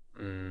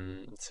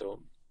 So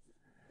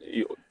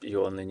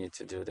you only need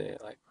to do the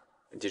like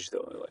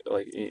digital,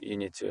 like you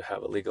need to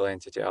have a legal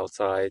entity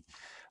outside,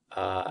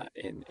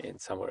 in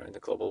somewhere in the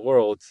global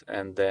world,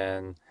 and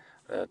then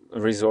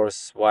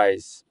resource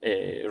wise,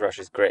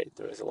 Russia is great.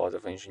 There is a lot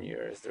of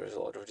engineers, there is a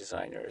lot of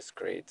designers,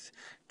 great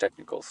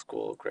technical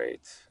school,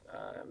 great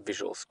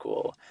visual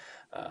school,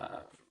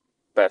 uh,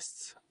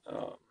 best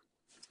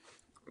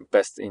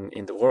best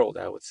in the world,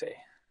 I would say.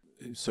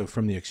 So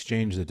from the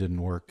exchange that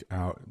didn't work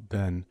out,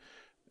 then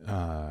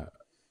uh,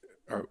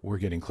 we're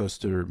getting close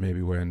to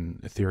maybe when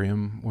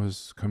Ethereum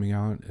was coming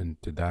out, and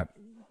did that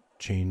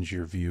change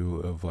your view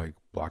of like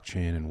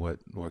blockchain and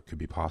what could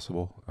be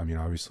possible? I mean,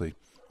 obviously,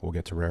 we'll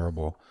get to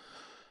Rarible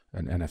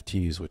and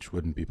NFTs, which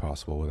wouldn't be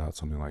possible without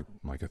something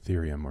like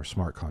Ethereum or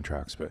smart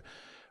contracts. But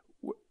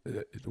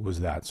was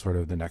that sort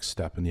of the next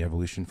step in the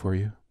evolution for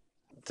you?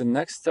 The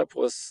next step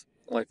was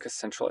like a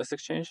centralized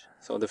exchange.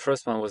 So the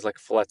first one was like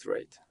flat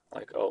rate,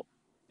 like,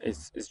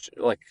 it's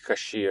like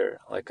cashier,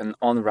 like an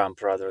on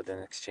ramp rather than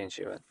exchange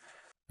event.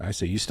 I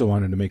say you still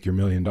wanted to make your $1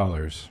 million,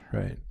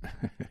 right?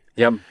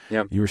 Yeah,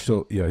 yeah. You were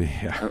still, yeah,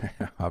 Uh,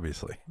 yeah,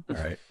 obviously. All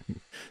right.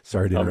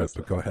 Sorry to interrupt,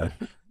 but Obviously.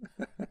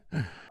 go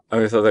ahead.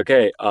 I thought,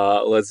 okay,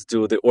 let's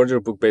do the order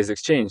book based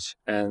exchange.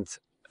 And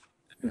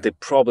Yeah. the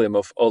problem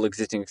of all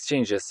existing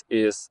exchanges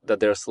is that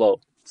they're slow.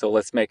 So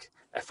let's make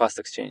a fast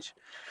exchange.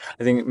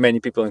 I think many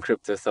people in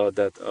crypto thought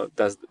that,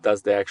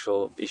 that's the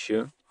actual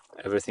issue.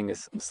 Everything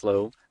is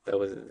slow. There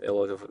was a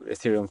lot of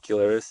Ethereum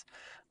killers,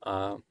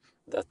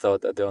 that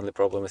thought that the only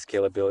problem is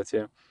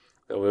scalability.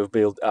 So we've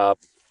built up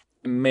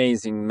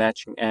amazing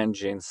matching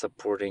engine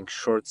supporting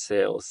short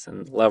sales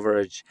and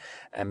leverage,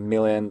 a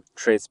million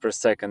trades per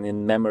second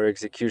in memory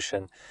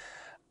execution.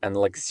 and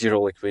like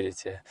zero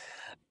liquidity.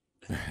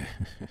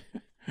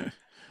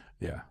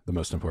 Yeah, the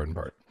most important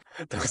part.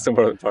 That's Yeah. the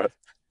important part.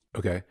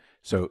 Okay.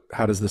 So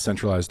how does the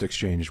centralized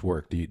exchange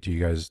work? Do you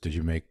guys did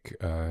you make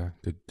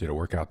did it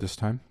work out this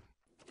time?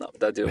 No,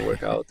 that didn't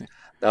work out.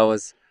 That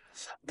was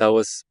that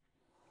was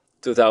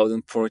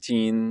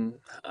 2014,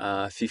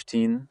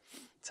 15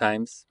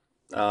 times.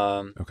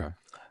 Um, Okay.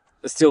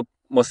 Still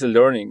mostly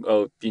learning.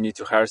 Oh, you need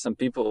to hire some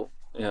people.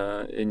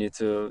 You need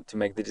to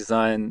make the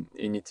design.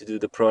 You need to do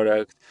the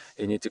product.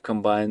 You need to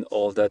combine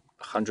all that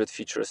 100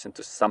 features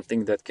into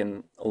something that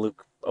can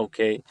look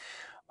okay.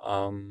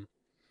 Um,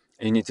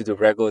 you need to do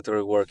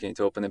regulatory work. You need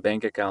to open a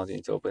bank account. You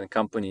need to open a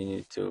company. You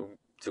need to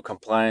do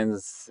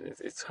compliance.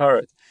 It's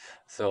hard.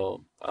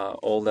 So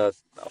all that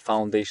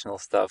foundational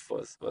stuff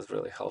was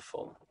really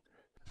helpful.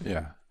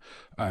 Yeah.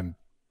 I'm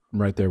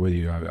right there with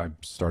you. I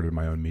started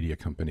my own media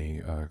company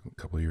a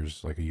couple of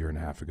years, like a year and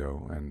a half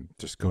ago, and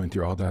just going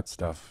through all that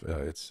stuff,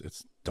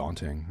 it's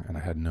daunting, and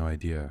I had no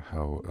idea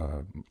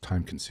how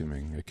time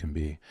consuming it can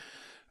be.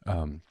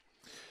 Um,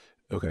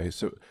 okay,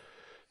 so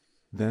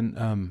then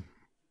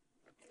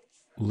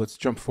let's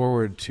jump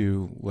forward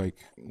to like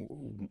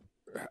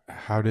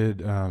how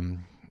did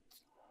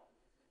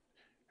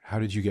how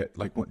did you get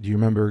like what, do you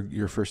remember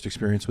your first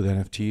experience with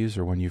NFTs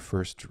or when you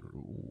first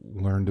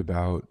learned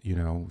about, you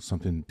know,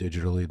 something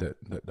digitally that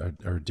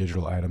or a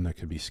digital item that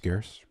could be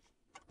scarce?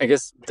 I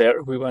guess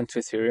there we went to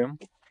Ethereum,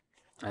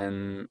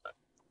 and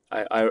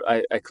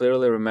I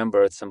clearly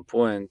remember at some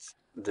point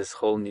this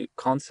whole new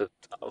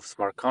concept of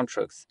smart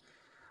contracts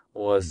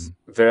was Hmm.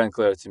 very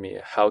unclear to me.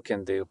 How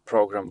can the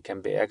program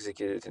can be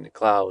executed in the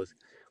cloud?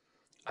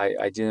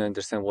 I didn't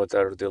understand what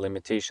are the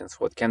limitations,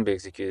 what can be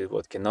executed,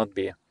 what cannot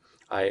be.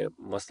 I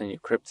mostly knew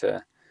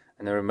crypto,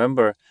 and I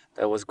remember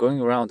that I was going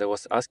around. I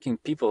was asking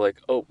people like,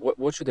 "Oh,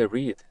 what should I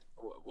read?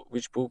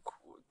 Which book?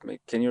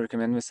 Can you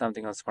recommend me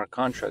something on smart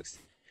contracts?"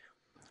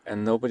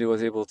 And nobody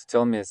was able to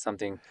tell me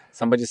something.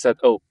 Somebody said,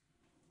 "Oh,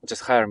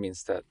 just hire me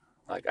instead.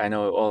 Like I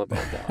know all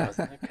about them." I was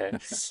like, okay.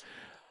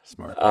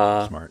 Smart,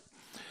 Uh, smart.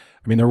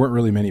 I mean, there weren't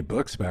really many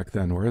books back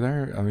then, were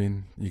there? I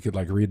mean, you could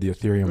like read the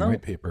Ethereum no,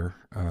 white paper,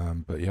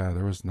 but yeah,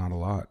 there was not a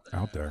lot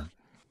out there.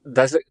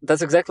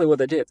 that's exactly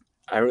what I did.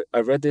 I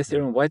read the Yeah,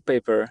 Ethereum white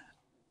paper,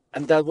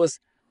 and that was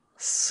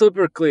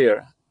super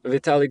clear.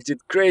 Vitalik did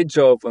great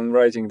job on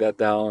writing that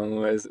down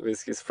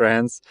with his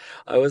friends.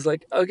 I was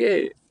like,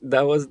 okay,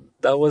 that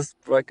was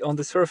like on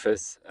the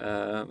surface.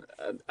 And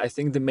I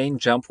think the main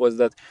jump was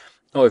that,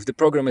 oh, if the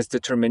program is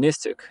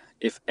deterministic,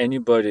 if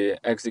anybody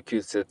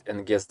executes it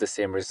and gets the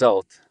same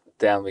result,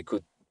 then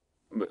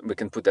we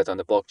can put that on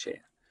the blockchain.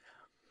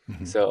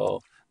 hmm,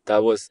 So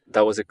that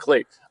was a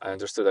click. I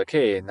understood.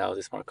 Okay, now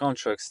the smart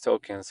contracts,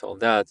 tokens, all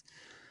that.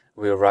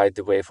 We ride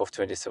the wave of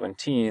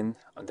 2017.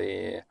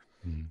 The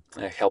hmm,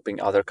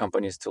 helping other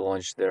companies to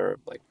launch their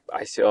like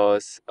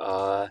ICOs.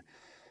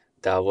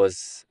 That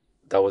was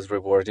that was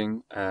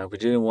rewarding. We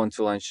didn't want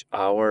to launch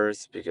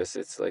ours because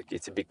it's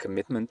a big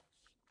commitment,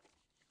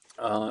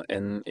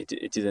 and it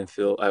didn't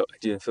feel I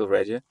didn't feel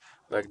ready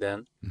back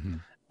then. hmm.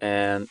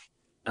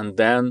 And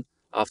then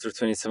after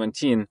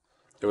 2017,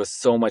 there was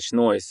so much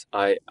noise.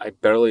 I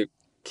barely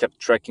kept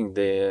tracking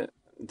the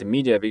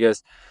media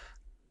because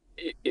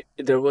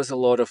there was a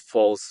lot of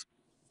false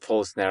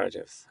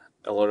narratives,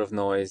 a lot of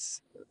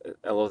noise,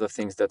 a lot of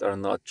things that are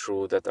not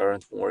true, that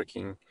aren't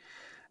working.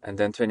 And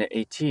then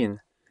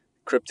 2018,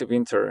 crypto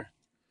winter,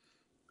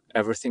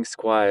 everything's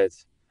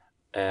quiet,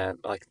 and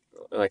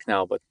like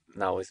now, but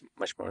now is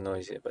much more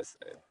noisy, but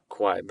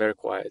quiet, very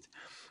quiet.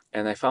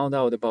 And I found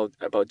out about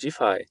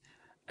DeFi,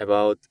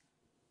 about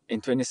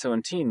in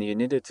 2017 you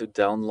needed to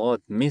download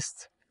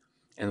Mist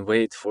and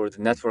wait for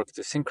the network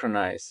to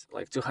synchronize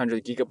like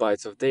 200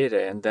 gigabytes of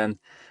data, and then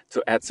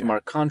to add Yeah,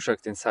 smart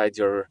contract inside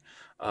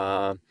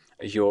uh,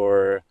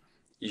 your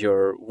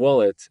your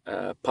wallet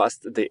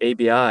past the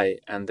ABI,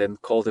 and then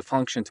call the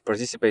function to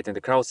participate in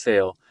the crowd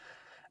sale.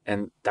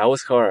 And that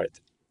was hard.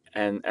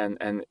 And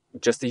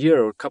just a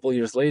year or a couple of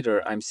years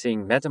later, I'm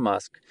seeing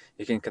MetaMask.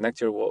 You can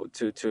connect your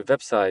to a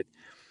website.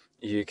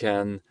 You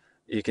can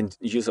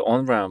use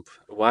on ramp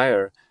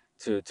wire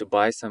to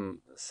buy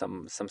some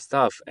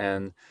stuff,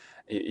 and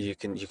you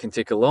can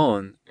take a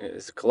loan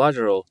as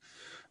collateral.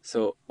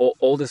 So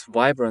all this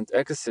vibrant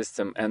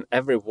ecosystem, and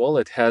every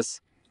wallet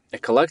has a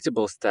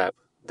collectibles tab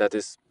that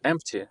is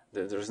empty.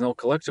 There's no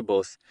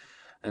collectibles.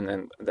 And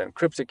then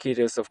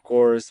CryptoKitties, of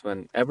course,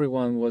 when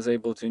everyone was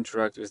able to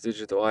interact with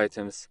digital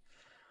items.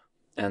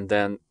 And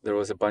then there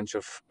was a bunch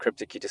of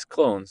CryptoKitties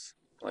clones,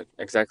 like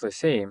exactly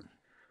same.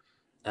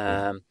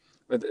 right,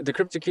 But the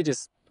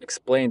CryptoKitties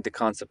explained the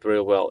concept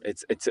very well.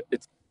 It's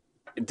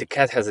the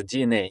cat has a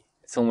DNA.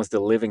 It's almost a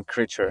living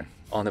creature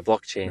on the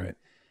blockchain. right.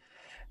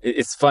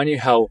 It's funny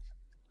how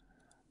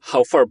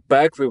far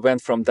back we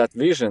went from that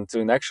vision to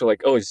an actual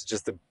like, oh, it's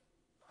just a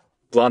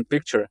blunt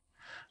picture.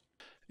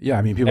 Yeah,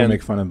 I mean, people And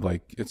make fun of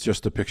like it's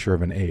just a picture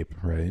of an ape,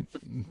 right?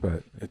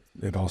 But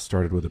it all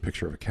started with a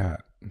picture of a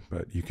cat.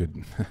 But you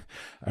could,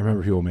 I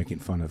remember people making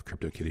fun of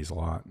CryptoKitties a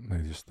lot. They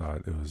just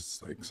thought it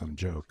was like some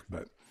joke,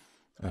 but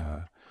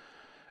uh,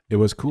 it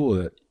was cool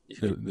that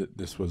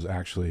This was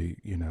actually,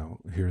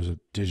 here's a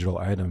digital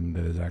item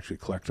that is actually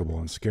collectible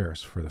and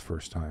scarce for the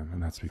first time.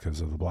 And that's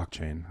because of the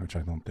blockchain, which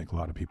I don't think a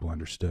lot of people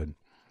understood.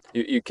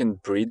 You can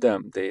breed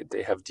them.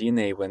 They have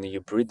DNA. When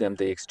you breed them,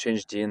 they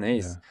exchange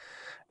DNAs. Yeah.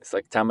 It's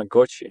like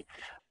Tamagotchi.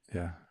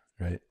 Yeah.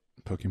 Right.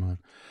 Pokemon.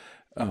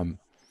 Um,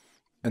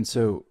 and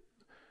so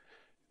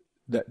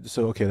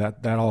okay,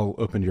 that all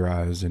opened your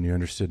eyes, and you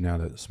understood now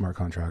that smart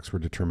contracts were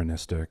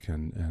deterministic,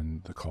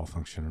 and the call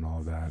function and all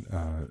of that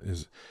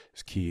is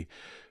key.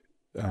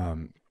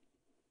 Um,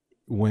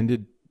 when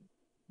did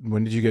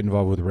you get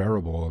involved with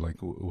Rarible? Like,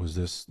 was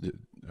this?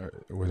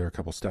 Were there a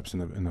couple steps in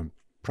the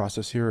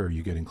process here? Or are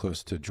you getting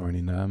close to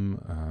joining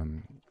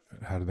them?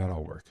 How did that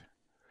all work?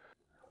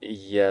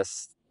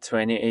 Yes,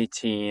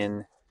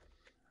 2018.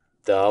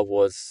 That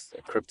was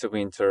a crypto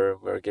winter.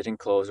 We're getting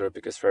closer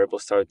because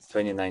Rarible started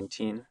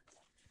 2019.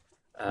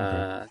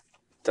 Okay.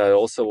 That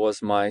also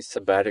was my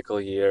sabbatical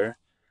year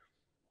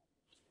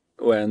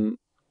when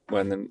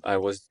I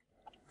was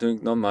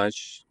doing not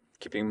much,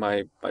 keeping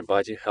my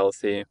body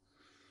healthy.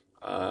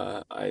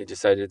 I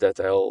decided that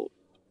I'll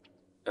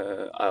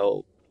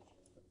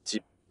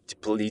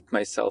deplete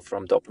myself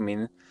from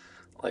dopamine,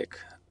 like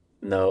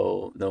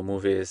no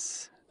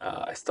movies.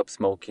 I stopped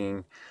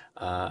smoking.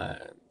 Uh,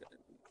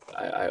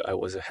 I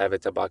was a heavy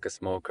tobacco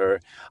smoker.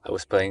 I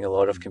was playing a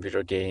lot of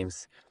computer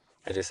games.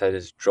 I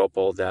decided to drop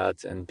all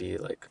that and be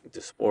like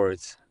the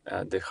sports.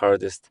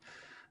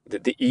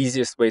 The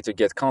easiest way to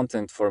get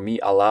content for me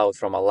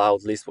from a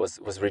loud list was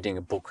reading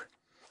a book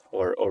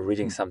or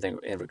reading something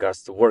in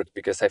regards to work,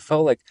 because I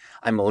felt like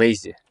I'm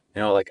lazy.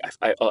 Like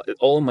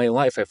all my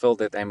life I felt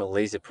that I'm a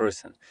lazy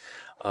person.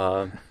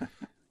 Um,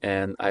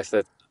 and I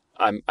said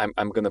I'm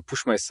gonna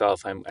push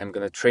myself. I'm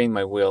gonna train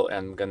my will,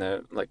 and I'm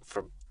gonna like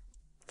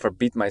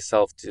forbid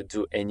myself to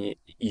do any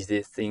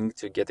easy thing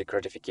to get the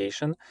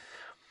gratification,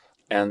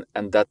 and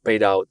that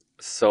paid out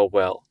so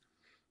well.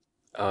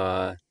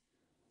 uh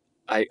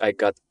I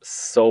got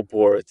so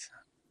bored.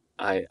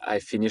 I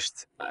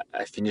finished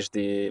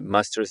the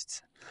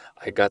masters.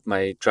 I got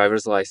my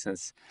driver's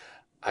license.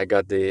 I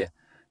got the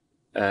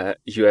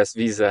US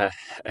visa,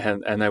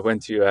 and I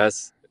went to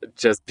US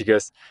just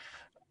because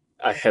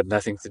I had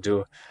nothing to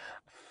do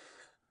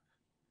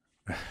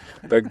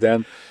back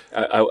then.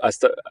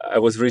 I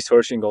was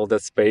researching all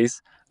that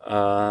space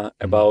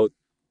Mm-hmm.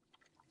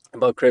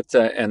 about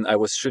crypto, and I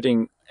was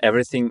shooting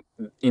everything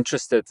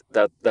interested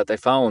that I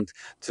found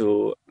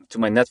to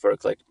my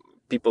network, like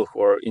people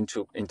who are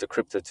into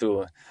crypto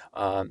too.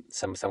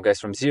 Some guys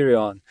from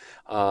Zerion,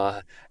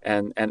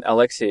 and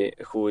Alexei,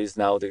 who is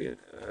now the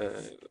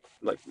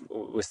like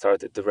we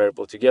started the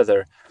Rarible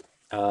together.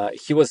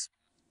 He was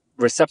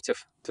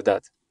receptive to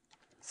that.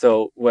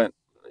 So when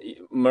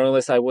more or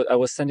less I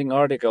was sending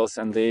articles,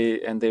 and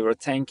they were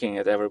thanking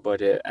at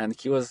everybody, and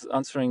he was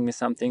answering me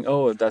something.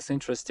 Oh, that's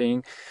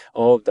interesting.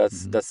 Oh,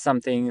 Mm-hmm. that's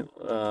something.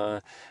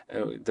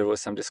 There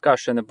was some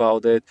discussion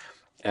about it,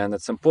 and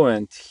at some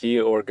point he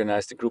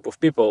organized a group of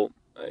people.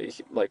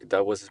 Like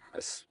that was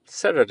a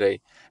Saturday,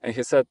 and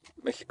he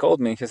called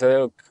me. And he said,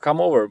 "Oh, come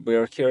over. We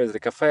are here at the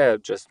cafe,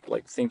 just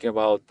like thinking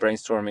about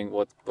brainstorming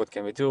what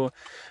can we do."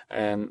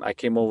 And I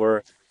came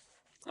over,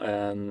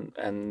 and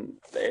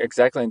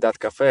exactly in that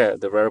cafe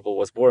the Rarible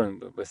was born.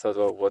 We thought,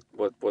 well,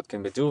 what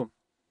can we do?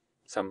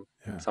 some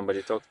Yeah.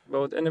 Somebody talked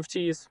about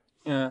NFTs,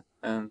 yeah,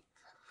 and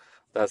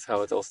that's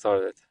how it all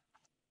started.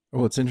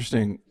 Well, it's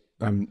interesting.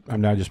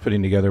 I'm now just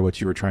putting together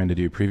what you were trying to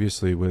do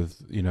previously with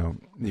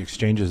the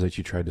exchanges that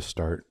you tried to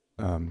start.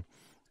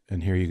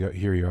 And here you go.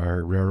 Here you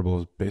are. Rarible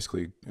is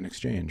basically an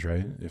exchange,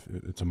 right? If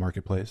it's a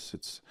marketplace,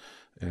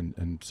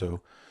 and so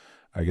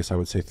I guess I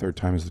would say third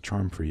time is the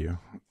charm for you.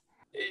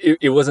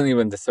 It wasn't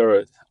even the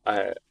third.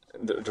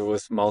 There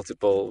was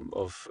multiple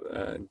of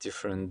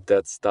different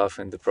dead stuff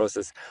in the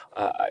process.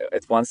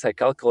 At once I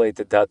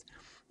calculated that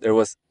there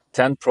was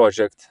 10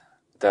 projects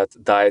that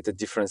died at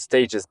different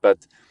stages, but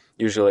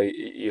usually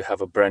you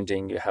have a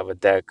branding, you have a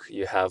deck,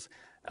 you have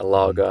a Mm-hmm.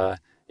 logo,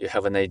 you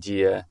have an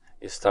idea,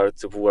 you start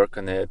to work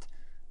on it,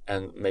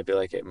 and maybe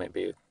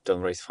you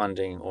don't raise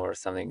funding or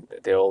something.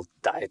 They all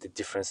died at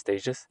different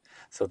stages.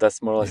 So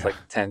that's more or less Yeah. like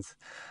 10th.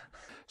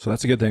 So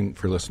that's a good thing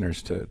for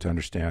listeners to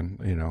understand.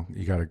 You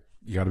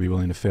gotta be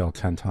willing to fail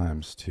 10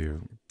 times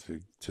to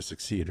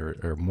succeed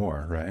or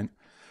more, right?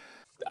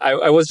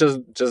 I was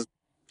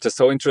just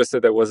so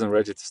interested I wasn't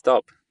ready to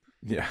stop.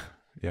 Yeah.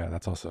 Yeah.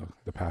 That's also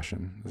the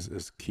passion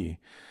is key.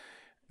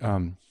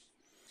 Um,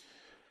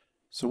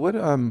 so what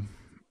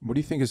do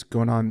you think is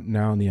going on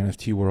now in the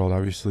NFT world?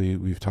 Obviously,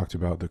 we've talked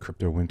about the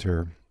crypto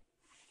winter.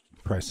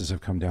 Prices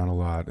have come down a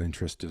lot.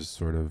 Interest is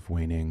sort of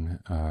waning.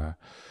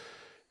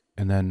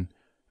 And then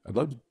I'd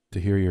love to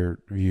hear your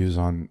views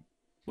on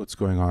what's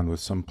going on with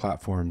some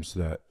platforms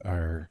that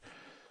are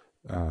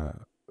uh,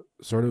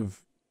 sort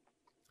of,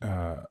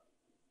 uh,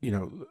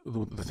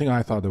 the thing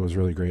I thought that was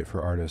really great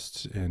for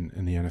artists in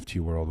the NFT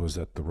world was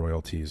that the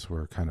royalties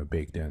were kind of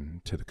baked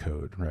in to the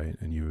code, right?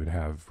 And you would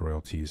have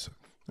royalties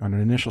on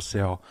an initial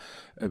sale,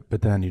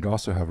 but then you'd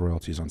also have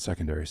royalties on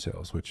secondary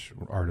sales, which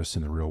artists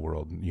in the real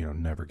world,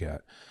 never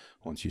get.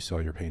 once you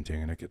sell your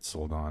painting and it gets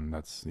sold on,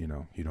 that's,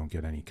 you don't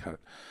get any cut.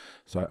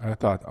 So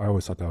I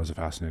always thought that was a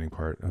fascinating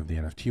part of the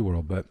NFT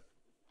world. But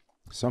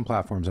some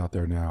platforms out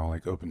there now,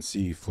 like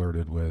OpenSea,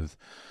 flirted with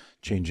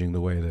changing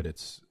the way that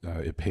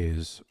it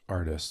pays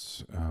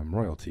artists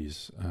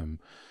royalties.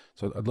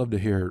 So I'd love to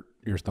hear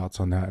your thoughts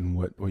on that and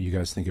what you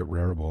guys think at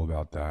Rarible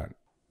about that.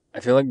 I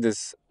feel like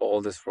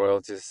all this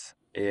royalties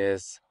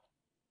is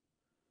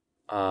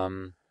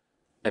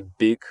a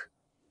big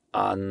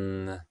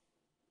un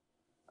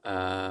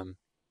um,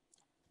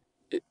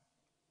 it,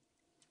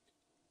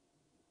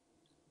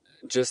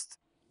 just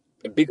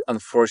a big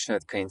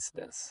unfortunate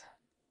coincidence.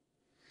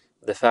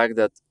 The fact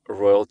that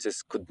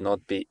royalties could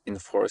not be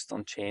enforced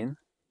on chain,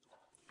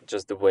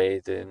 just the way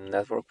the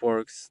network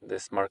works, the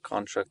smart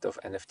contract of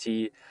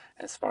NFT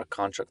and smart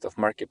contract of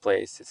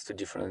marketplace, it's two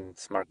different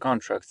smart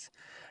contracts.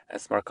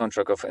 And smart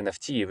contract of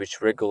NFT,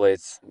 which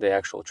regulates the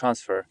actual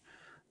transfer,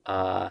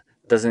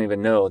 doesn't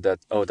even know that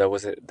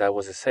that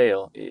was a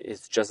sale.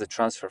 It's just a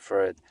transfer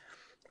for it.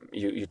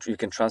 You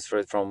can transfer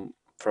it from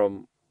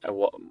from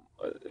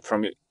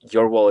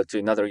your wallet to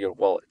another your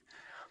wallet,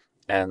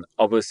 and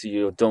obviously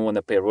you don't want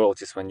to pay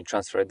royalties when you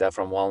transfer that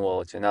from one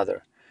wallet to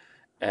another.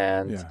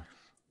 And Yeah.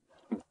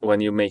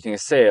 when you're making a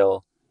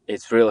sale,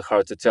 it's really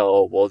hard to tell.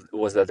 Oh, well,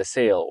 was that a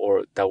sale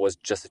or that was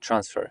just a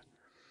transfer?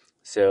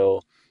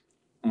 So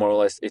more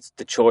or less, it's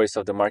the choice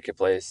of the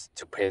marketplace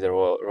to pay the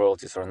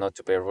royalties or not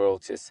to pay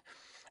royalties.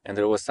 And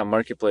there was some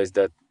marketplace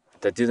that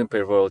didn't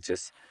pay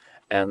royalties,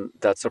 and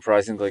that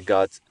surprisingly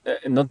got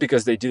not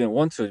because they didn't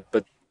want to,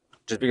 but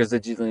just because they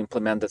didn't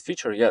implement that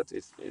feature yet.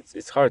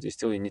 It's hard.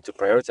 You need to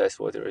prioritize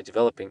what you're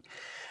developing,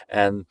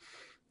 and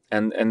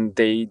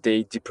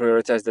they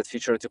deprioritized that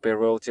feature to pay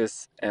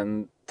royalties,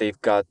 and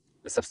they've got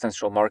a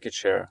substantial market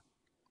share,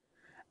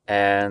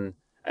 and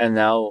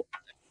now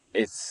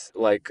it's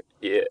like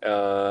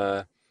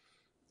it's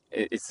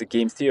the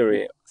game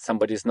theory.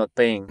 Somebody's not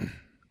paying.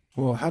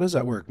 Well, how does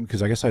that work?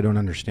 Because I guess I don't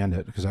understand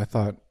it. Because I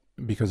thought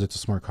because it's a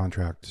smart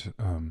contract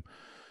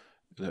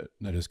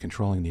that is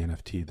controlling the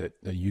NFT,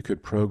 that you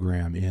could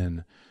program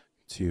in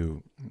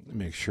to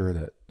make sure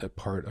that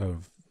part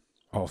of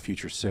all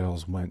future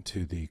sales went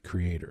to the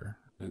creator.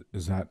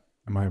 Is that,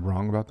 am I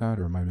wrong about that,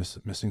 or am I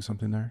missing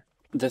something there?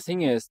 The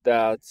thing is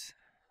that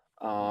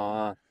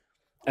uh,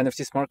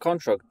 NFT smart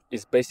contract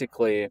is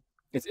basically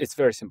it's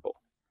very simple.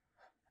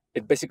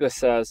 It basically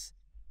says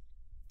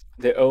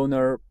the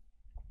owner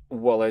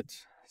wallet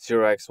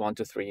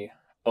 0x123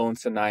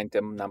 owns an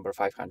item number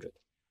 500,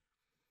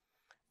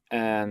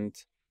 and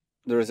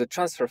there is a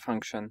transfer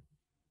function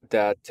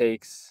that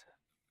takes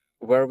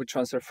where we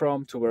transfer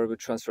from to where we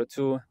transfer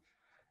to,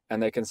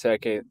 and I can say,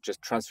 okay,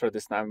 just transfer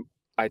this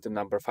item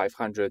number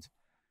 500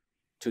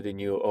 to the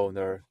new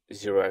owner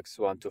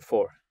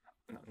 0x124,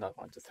 no, not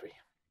 123.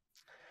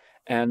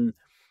 And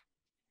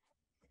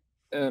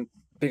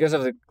because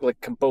of the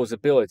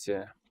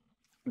composability,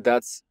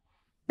 that's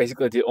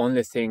basically the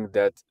only thing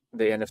that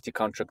the NFT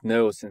contract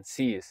knows and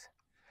sees.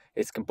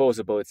 It's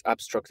composable, it's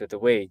abstracted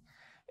away.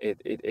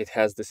 It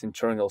has this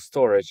internal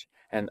storage,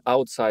 and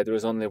outside there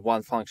is only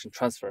one function,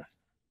 transfer.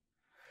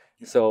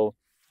 Yeah. So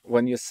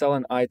when you sell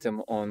an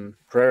item on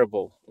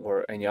Rarible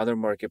or any other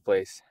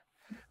marketplace,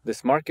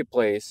 this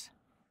marketplace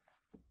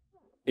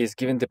is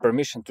given the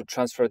permission to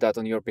transfer that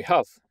on your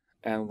behalf.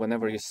 And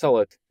whenever you sell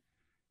it,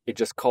 it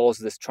just calls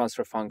this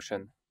transfer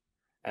function,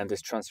 and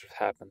this transfer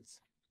happens.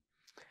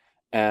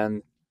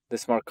 And the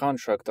smart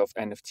contract of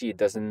NFT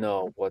doesn't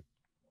know what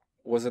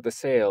was it a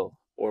sale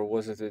or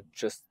was it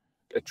just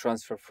a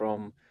transfer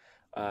from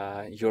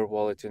your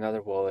wallet to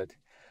another wallet.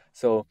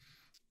 So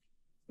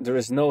there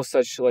is no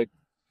such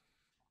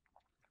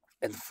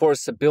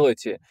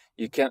enforceability.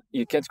 You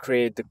can't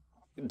create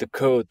the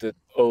code that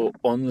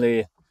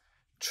only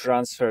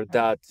transfer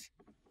that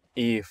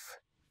if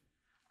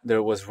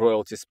there was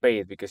royalties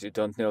paid, because you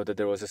don't know that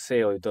there was a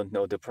sale, you don't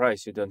know the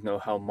price, you don't know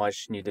how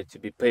much needed to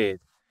be paid.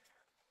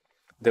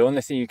 The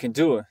only thing you can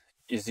do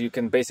is you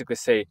can basically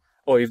say,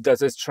 oh, if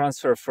there's a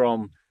transfer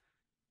from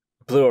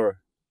Blur,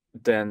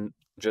 then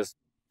just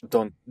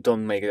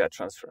don't make that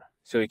transfer.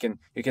 So you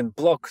can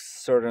block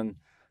certain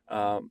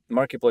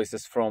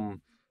marketplaces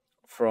from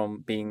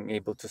being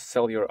able to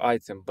sell your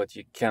item, but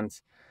you can't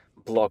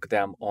block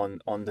them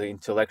on the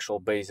intellectual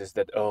basis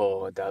that,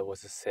 oh, that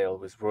was a sale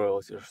with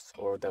royalties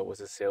or that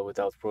was a sale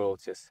without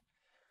royalties.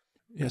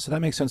 Yeah, so that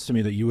makes sense to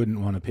me that you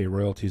wouldn't want to pay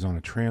royalties on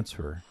a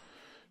transfer.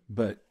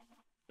 But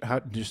how,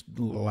 just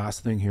the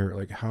last thing here,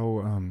 like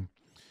how,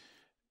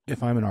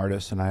 if I'm an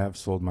artist and I have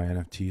sold my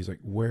NFTs, like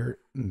where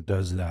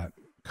does that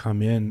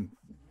come in?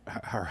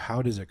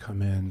 How does it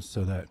come in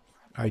so that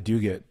I do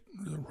get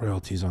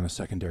royalties on a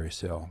secondary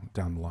sale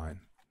down the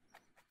line?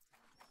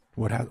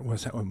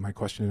 What's my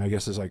question? I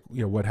guess is like,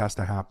 what has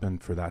to happen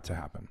for that to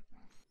happen?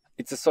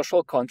 It's a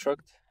social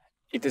contract.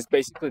 It is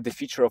basically the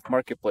feature of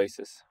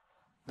marketplaces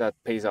that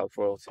pays out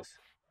royalties.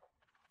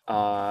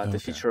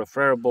 The feature of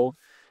Rarible,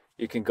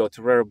 you can go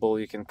to Rarible,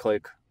 you can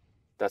click,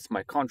 that's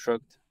my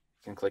contract.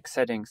 You can click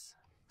settings,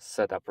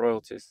 set up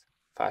royalties,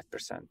 5%.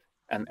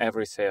 And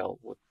every sale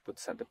would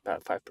send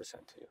 5%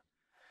 to you.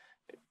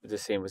 The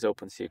same with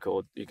OpenSea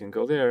code. You can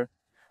go there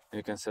and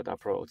you can set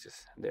up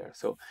royalties there.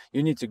 So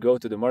you need to go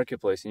to the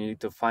marketplace and you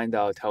need to find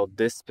out how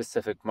this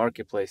specific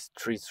marketplace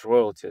treats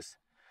royalties,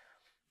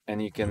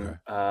 and you can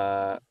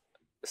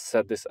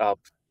set this up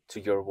to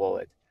your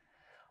wallet.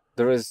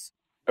 There is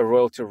a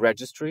royalty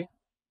registry.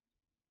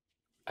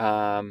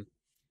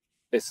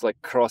 It's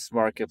like cross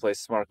marketplace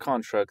smart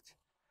contract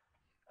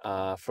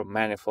from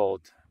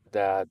Manifold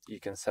that you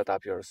can set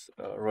up your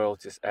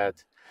royalties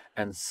at,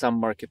 and some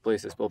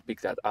marketplaces will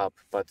pick that up,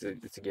 but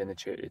it's again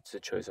it's a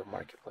choice of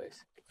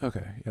marketplace.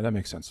 Okay, yeah, that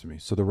makes sense to me.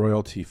 So the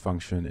royalty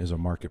function is a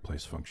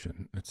marketplace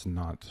function. It's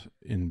not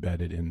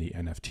embedded in the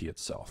NFT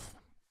itself.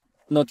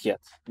 Not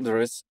yet. There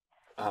is.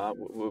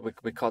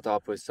 We caught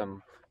up with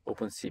some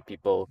OpenSea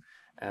people,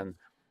 and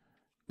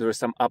there are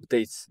some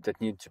updates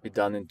that need to be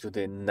done into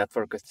the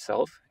network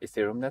itself,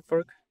 Ethereum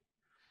network,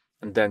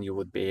 and then you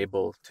would be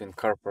able to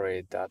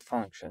incorporate that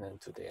function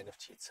into the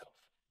NFT itself.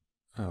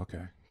 Oh,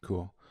 okay,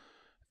 cool.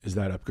 Is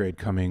that upgrade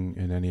coming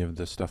in any of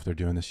the stuff they're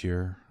doing this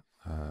year?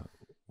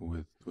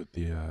 With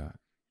the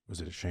was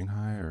it a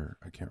Shanghai, or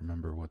I can't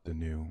remember what the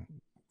new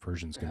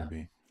version's going to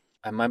be.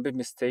 I might be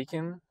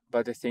mistaken,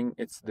 but I think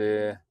it's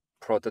the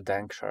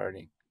proto-dank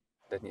sharding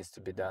that needs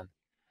to be done.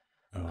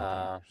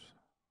 Oh,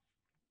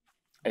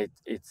 okay.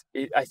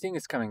 I think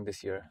it's coming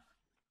this year.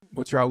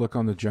 What's your outlook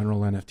on the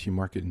general NFT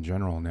market in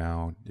general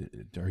now?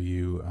 Are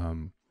you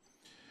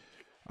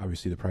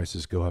obviously the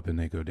prices go up and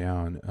they go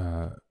down,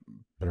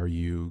 but are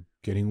you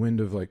getting wind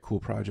of like cool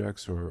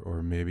projects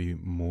or maybe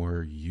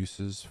more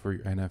uses for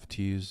your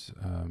NFTs?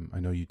 I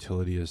know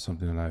utility is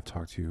something that I've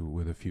talked to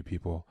with a few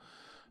people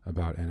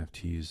about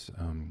NFTs,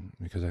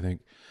 because I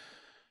think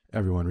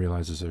everyone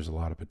realizes there's a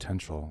lot of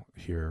potential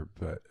here,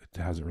 but it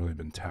hasn't really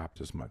been tapped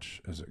as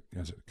much as it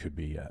could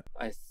be yet.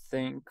 I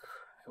think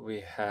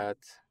we had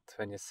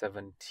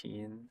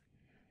 2017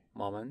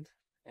 moment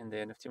in the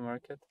NFT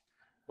market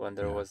when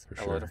there was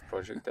a lot of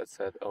projects that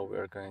said, "Oh,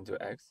 we're going to do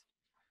X,"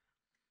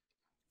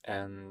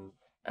 and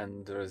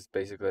there's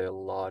basically a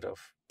lot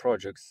of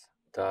projects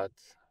that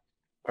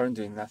aren't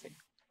doing nothing,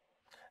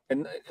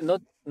 and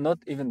not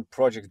even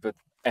projects, but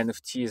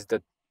NFTs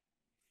that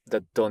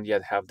don't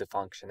yet have the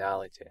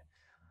functionality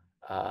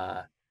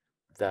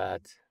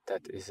that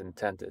is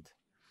intended.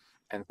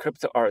 And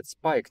crypto art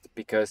spiked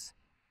because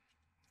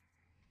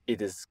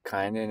it is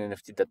kind of an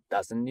NFT that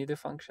doesn't need a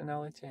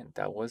functionality, and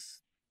that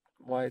was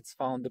why it's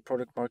found the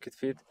product market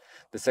fit.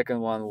 The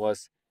second one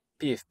was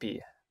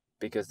PFP,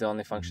 because the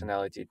only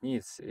functionality it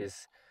needs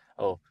is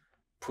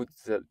put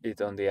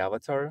it on the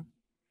avatar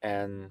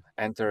and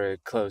enter a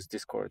closed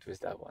Discord with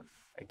that one,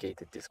 a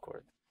gated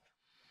Discord.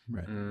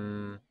 Right.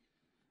 And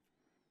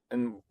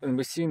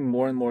we're seeing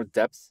more and more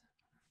depth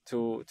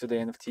to the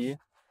NFT.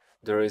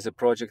 There is a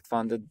project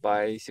funded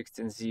by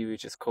 16Z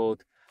which is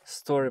called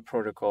Story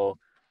Protocol,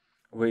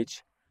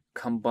 which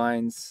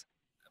combines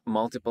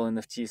multiple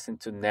NFTs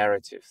into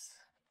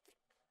narratives.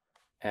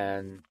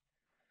 And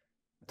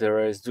there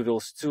is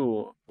Doodles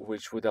 2,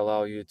 which would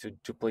allow you to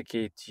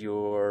duplicate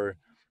your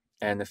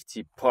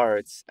NFT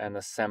parts and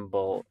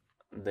assemble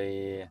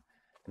the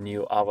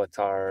new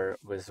avatar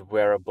with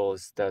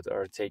wearables that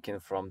are taken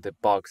from the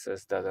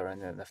boxes that are in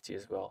NFT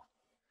as well.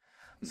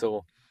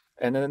 So,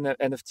 and then the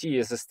NFT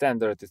is a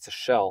standard. It's a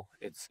shell.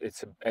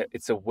 It's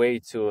a way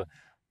to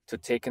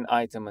take an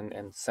item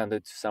and send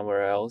it to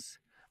somewhere else.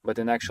 But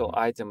an actual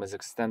item is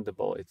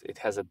extendable. It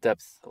has a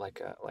depth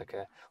like a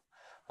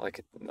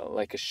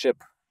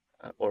ship,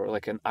 or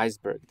like an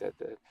iceberg that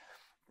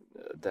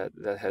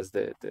has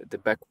the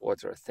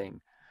backwater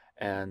thing,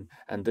 and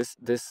this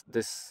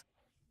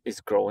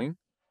is growing,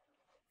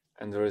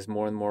 and there is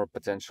more and more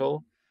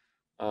potential.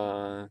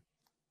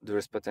 There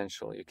is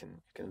potential. You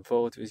can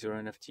vote with your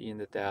NFT in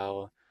the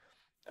DAO.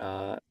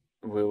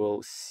 We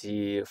will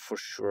see for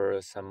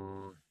sure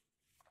some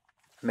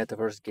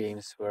metaverse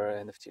games where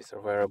NFTs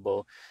are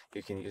wearable.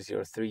 You can use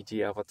your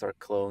 3D avatar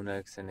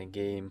CloneX in a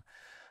game.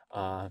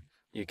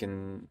 You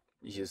can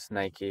use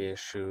Nike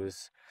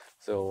shoes.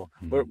 So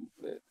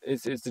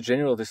it's the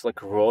general this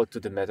like road to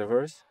the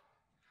metaverse,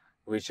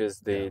 which is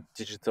the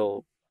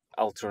digital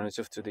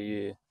alternative to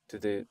the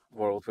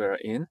world we're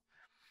in.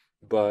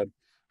 But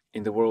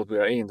in the world we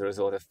are in, there is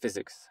a lot of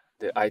physics.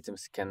 The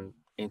items can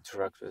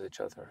interact with each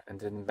other,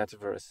 and in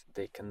metaverse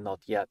they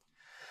cannot yet.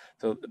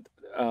 So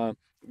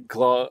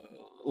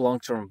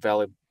long-term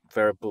very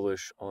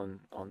bullish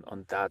on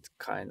that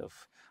kind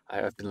of.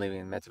 I've been living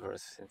in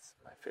metaverse since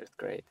my 5th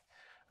grade,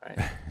 right?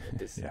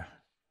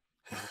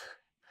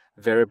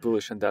 Very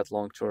bullish on that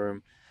long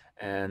term,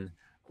 and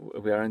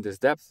we are in this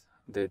depth.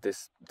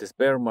 This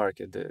bear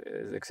market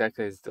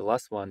exactly is the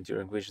last one,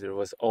 during which there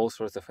was all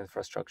sorts of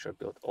infrastructure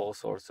built, all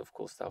sorts of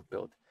cool stuff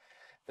built.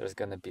 There's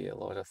gonna be a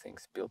lot of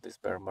things built this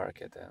bear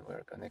market, and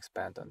we're gonna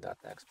expand on that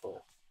next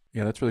bull.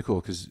 Yeah, that's really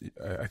cool, because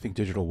I think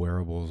digital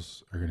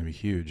wearables are going to be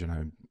huge,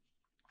 and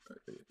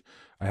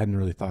I hadn't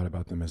really thought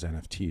about them as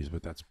NFTs,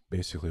 but that's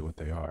basically what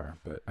they are.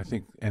 But I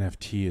think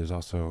NFT is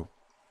also,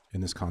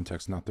 in this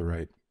context, not the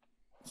right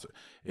so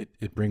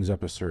it brings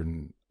up a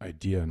certain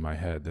idea in my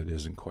head that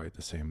isn't quite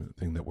the same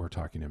thing that we're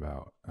talking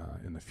about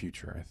in the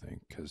future, I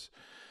think, because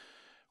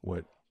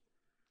what,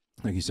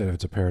 like you said, if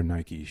it's a pair of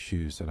Nike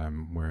shoes that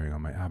I'm wearing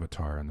on my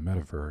avatar in the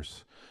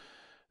metaverse,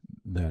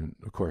 then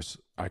of course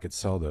I could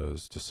sell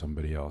those to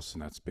somebody else,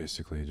 and that's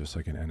basically just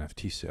like an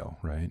NFT sale,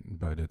 right?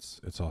 But it's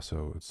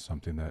also it's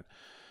something that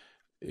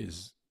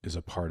is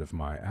a part of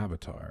my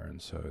avatar,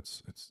 and so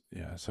it's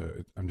yeah. So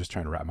I'm just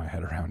trying to wrap my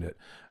head around it,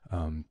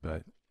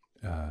 but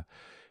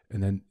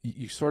and then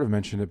you sort of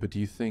mentioned it, but do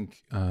you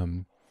think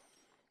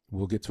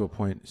we'll get to a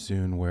point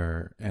soon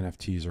where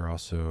NFTs are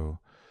also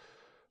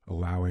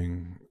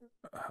allowing,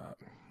 uh,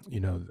 you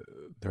know,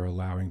 they're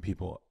allowing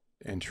people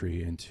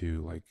entry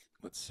into, like,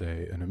 let's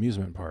say an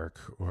amusement park,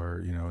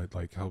 or it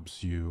like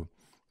helps you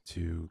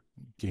to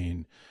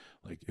gain,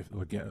 like, if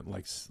again,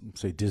 like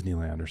say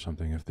Disneyland or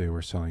something, if they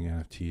were selling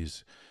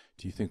NFTs,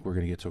 do you think we're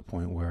going to get to a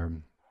point where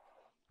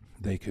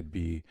they could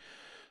be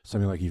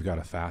something like you've got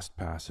a fast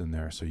pass in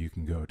there so you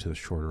can go to the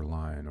shorter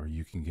line, or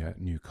you can get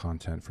new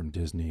content from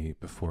Disney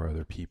before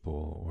other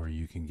people, or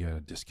you can get a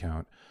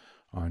discount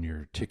on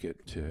your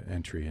ticket to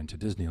entry into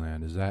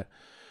Disneyland? Is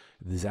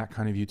that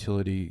kind of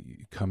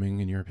utility coming,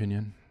 in your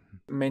opinion?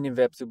 Many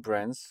Web2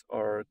 brands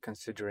are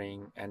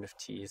considering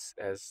NFTs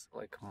as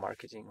like a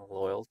marketing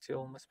loyalty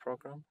almost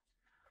program.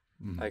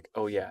 Mm. Like,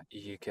 oh yeah,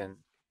 you can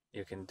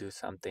do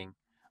something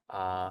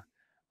uh,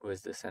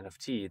 with this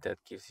NFT that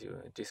gives you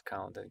a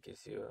discount, that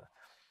gives you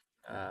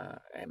a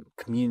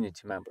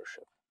community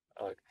membership.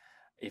 Like,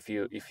 if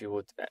you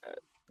would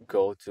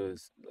go to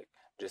like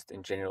just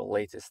in general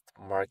latest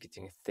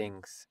marketing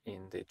things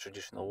in the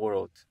traditional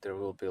world, there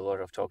will be a lot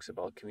of talks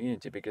about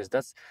community, because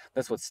that's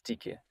what's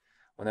sticky.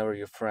 Whenever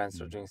your friends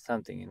are Mm. doing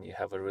something and you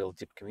have a real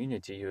deep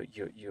community,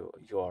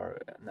 you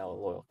are now a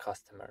loyal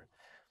customer.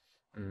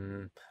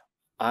 Mm,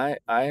 I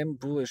am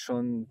bullish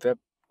on web,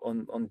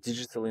 on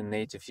digitally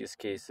native use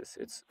cases.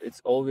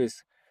 It's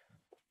always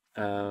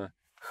uh,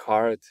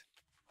 hard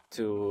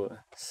to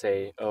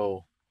say,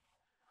 oh,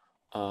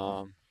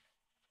 um,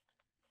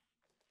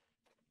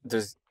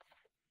 there's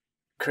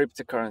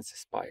cryptocurrency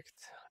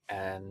spiked,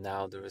 and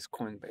now there is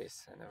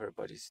Coinbase, and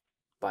everybody's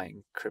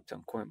buying crypto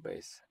on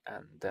Coinbase,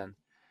 and then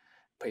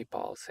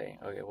PayPal saying,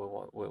 okay, we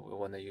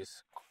want to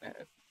use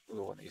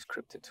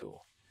crypto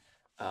too,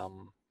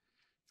 um,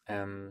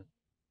 and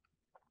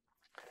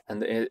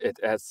it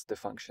adds the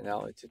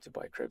functionality to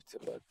buy crypto,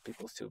 but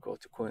people still go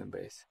to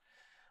Coinbase.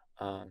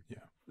 Um,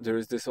 Yeah. there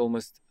is this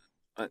almost,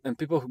 and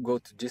people who go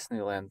to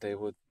Disneyland, they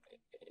would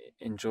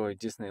enjoy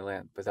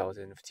Disneyland without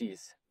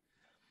NFTs.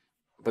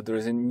 But there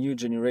is a new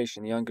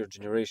generation, younger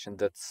generation,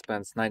 that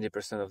spends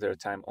 90% of their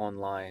time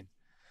online,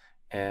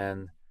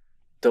 and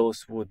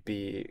those would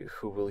be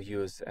who will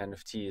use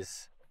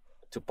NFTs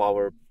to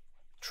power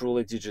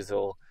truly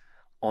digital,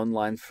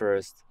 online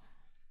first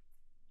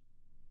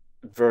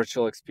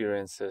virtual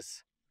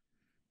experiences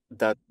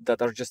that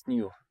are just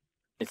new.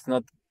 It's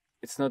not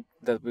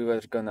that we were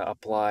gonna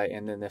apply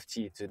an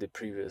NFT to the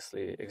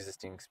previously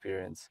existing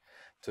experience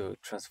to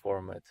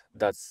transform it.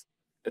 That's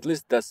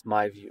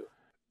my view.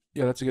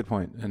 Yeah, that's a good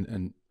point.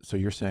 And so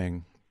you're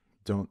saying,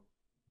 don't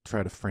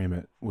try to frame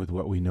it with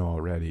what we know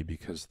already,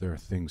 because there are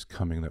things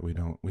coming that we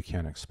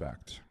can't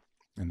expect,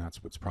 and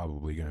that's what's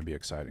probably going to be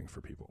exciting for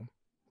people.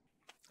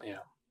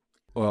 Yeah.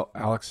 Well,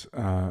 Alex,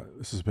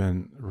 this has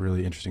been a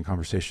really interesting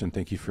conversation.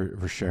 Thank you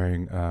for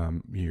sharing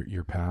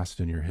your past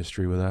and your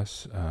history with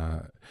us.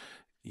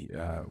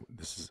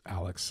 This is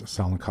Alex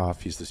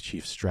Salnikov. He's the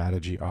Chief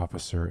Strategy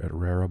Officer at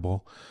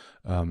Rarible.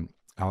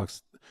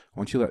 Alex,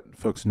 why don't you let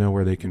folks know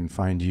where they can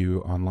find you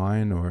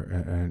online, or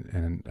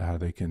and how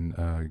they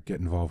can get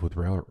involved with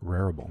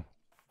Rarible?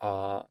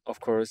 Of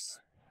course,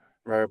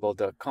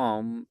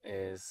 Rarible.com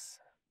is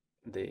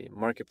the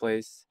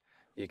marketplace.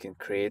 You can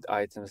create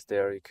items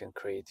there. You can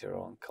create your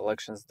own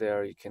collections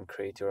there. You can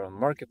create your own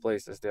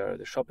marketplaces there,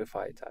 the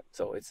Shopify type.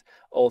 So it's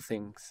all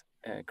things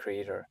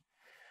creator.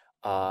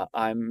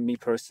 I'm me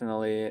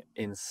personally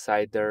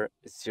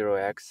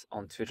Insider0x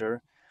on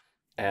Twitter,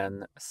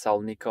 and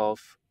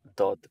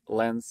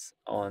Salnikov.lens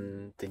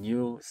on the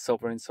new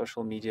sovereign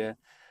social media,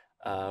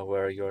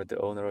 where you're the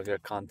owner of your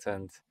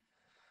content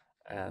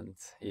and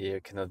you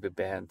cannot be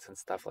banned and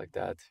stuff like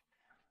that.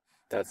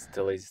 That's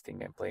the latest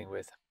thing I'm playing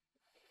with.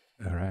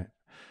 All right,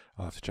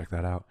 I'll have to check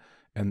that out.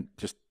 And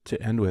just to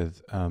end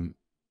with, am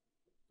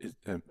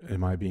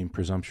I being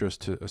presumptuous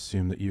to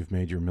assume that you've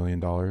made your $1 million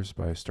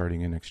by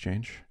starting an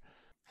exchange?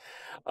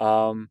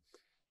 Um,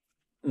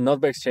 Not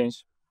by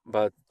exchange,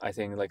 but I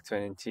think like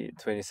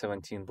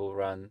 2017 bull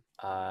run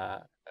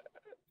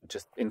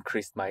just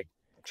increased my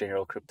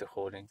general crypto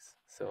holdings.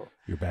 So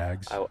Your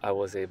bags? I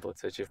was able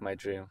to achieve my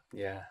dream.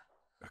 Yeah.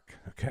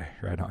 Okay,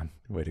 right on.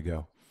 Way to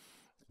go.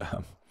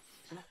 Um,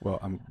 well,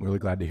 I'm really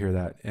glad to hear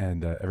that.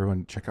 And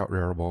everyone, check out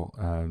Rarible.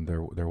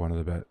 They're one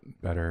of the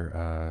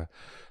better.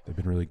 They've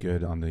been really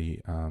good on the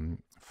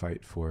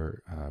fight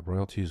for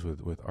royalties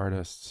with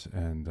artists,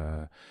 and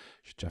you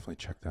should definitely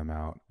check them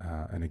out.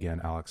 And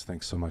again, Alex,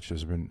 thanks so much.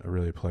 It's been a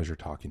really pleasure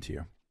talking to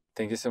you.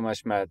 Thank you so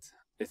much, Matt.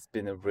 It's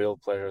been a real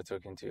pleasure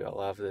talking to you. I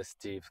love this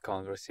deep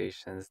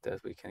conversations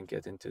that we can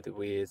get into the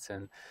weeds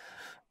and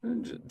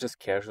just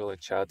casually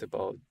chat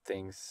about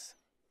things.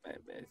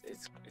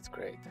 It's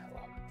great. I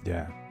love it.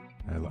 Yeah,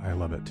 I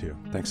love it too.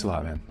 Thanks a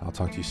lot, man. I'll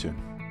talk to you soon.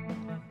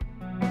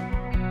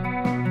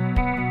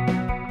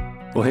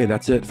 Well, hey,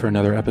 that's it for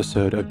another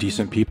episode of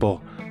Decent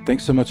People.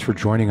 Thanks so much for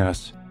joining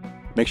us.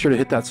 Make sure to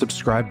hit that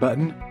subscribe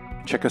button.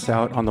 Check us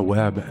out on the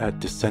web at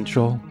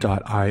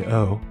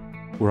decentral.io.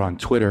 We're on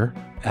Twitter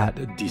at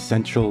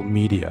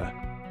DecentRalMedia.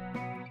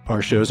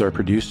 Our shows are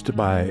produced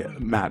by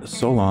Matt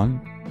Solon.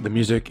 The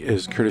music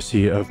is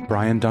courtesy of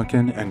Brian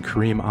Duncan and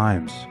Kareem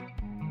Imes.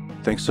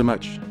 Thanks so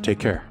much. Take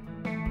care.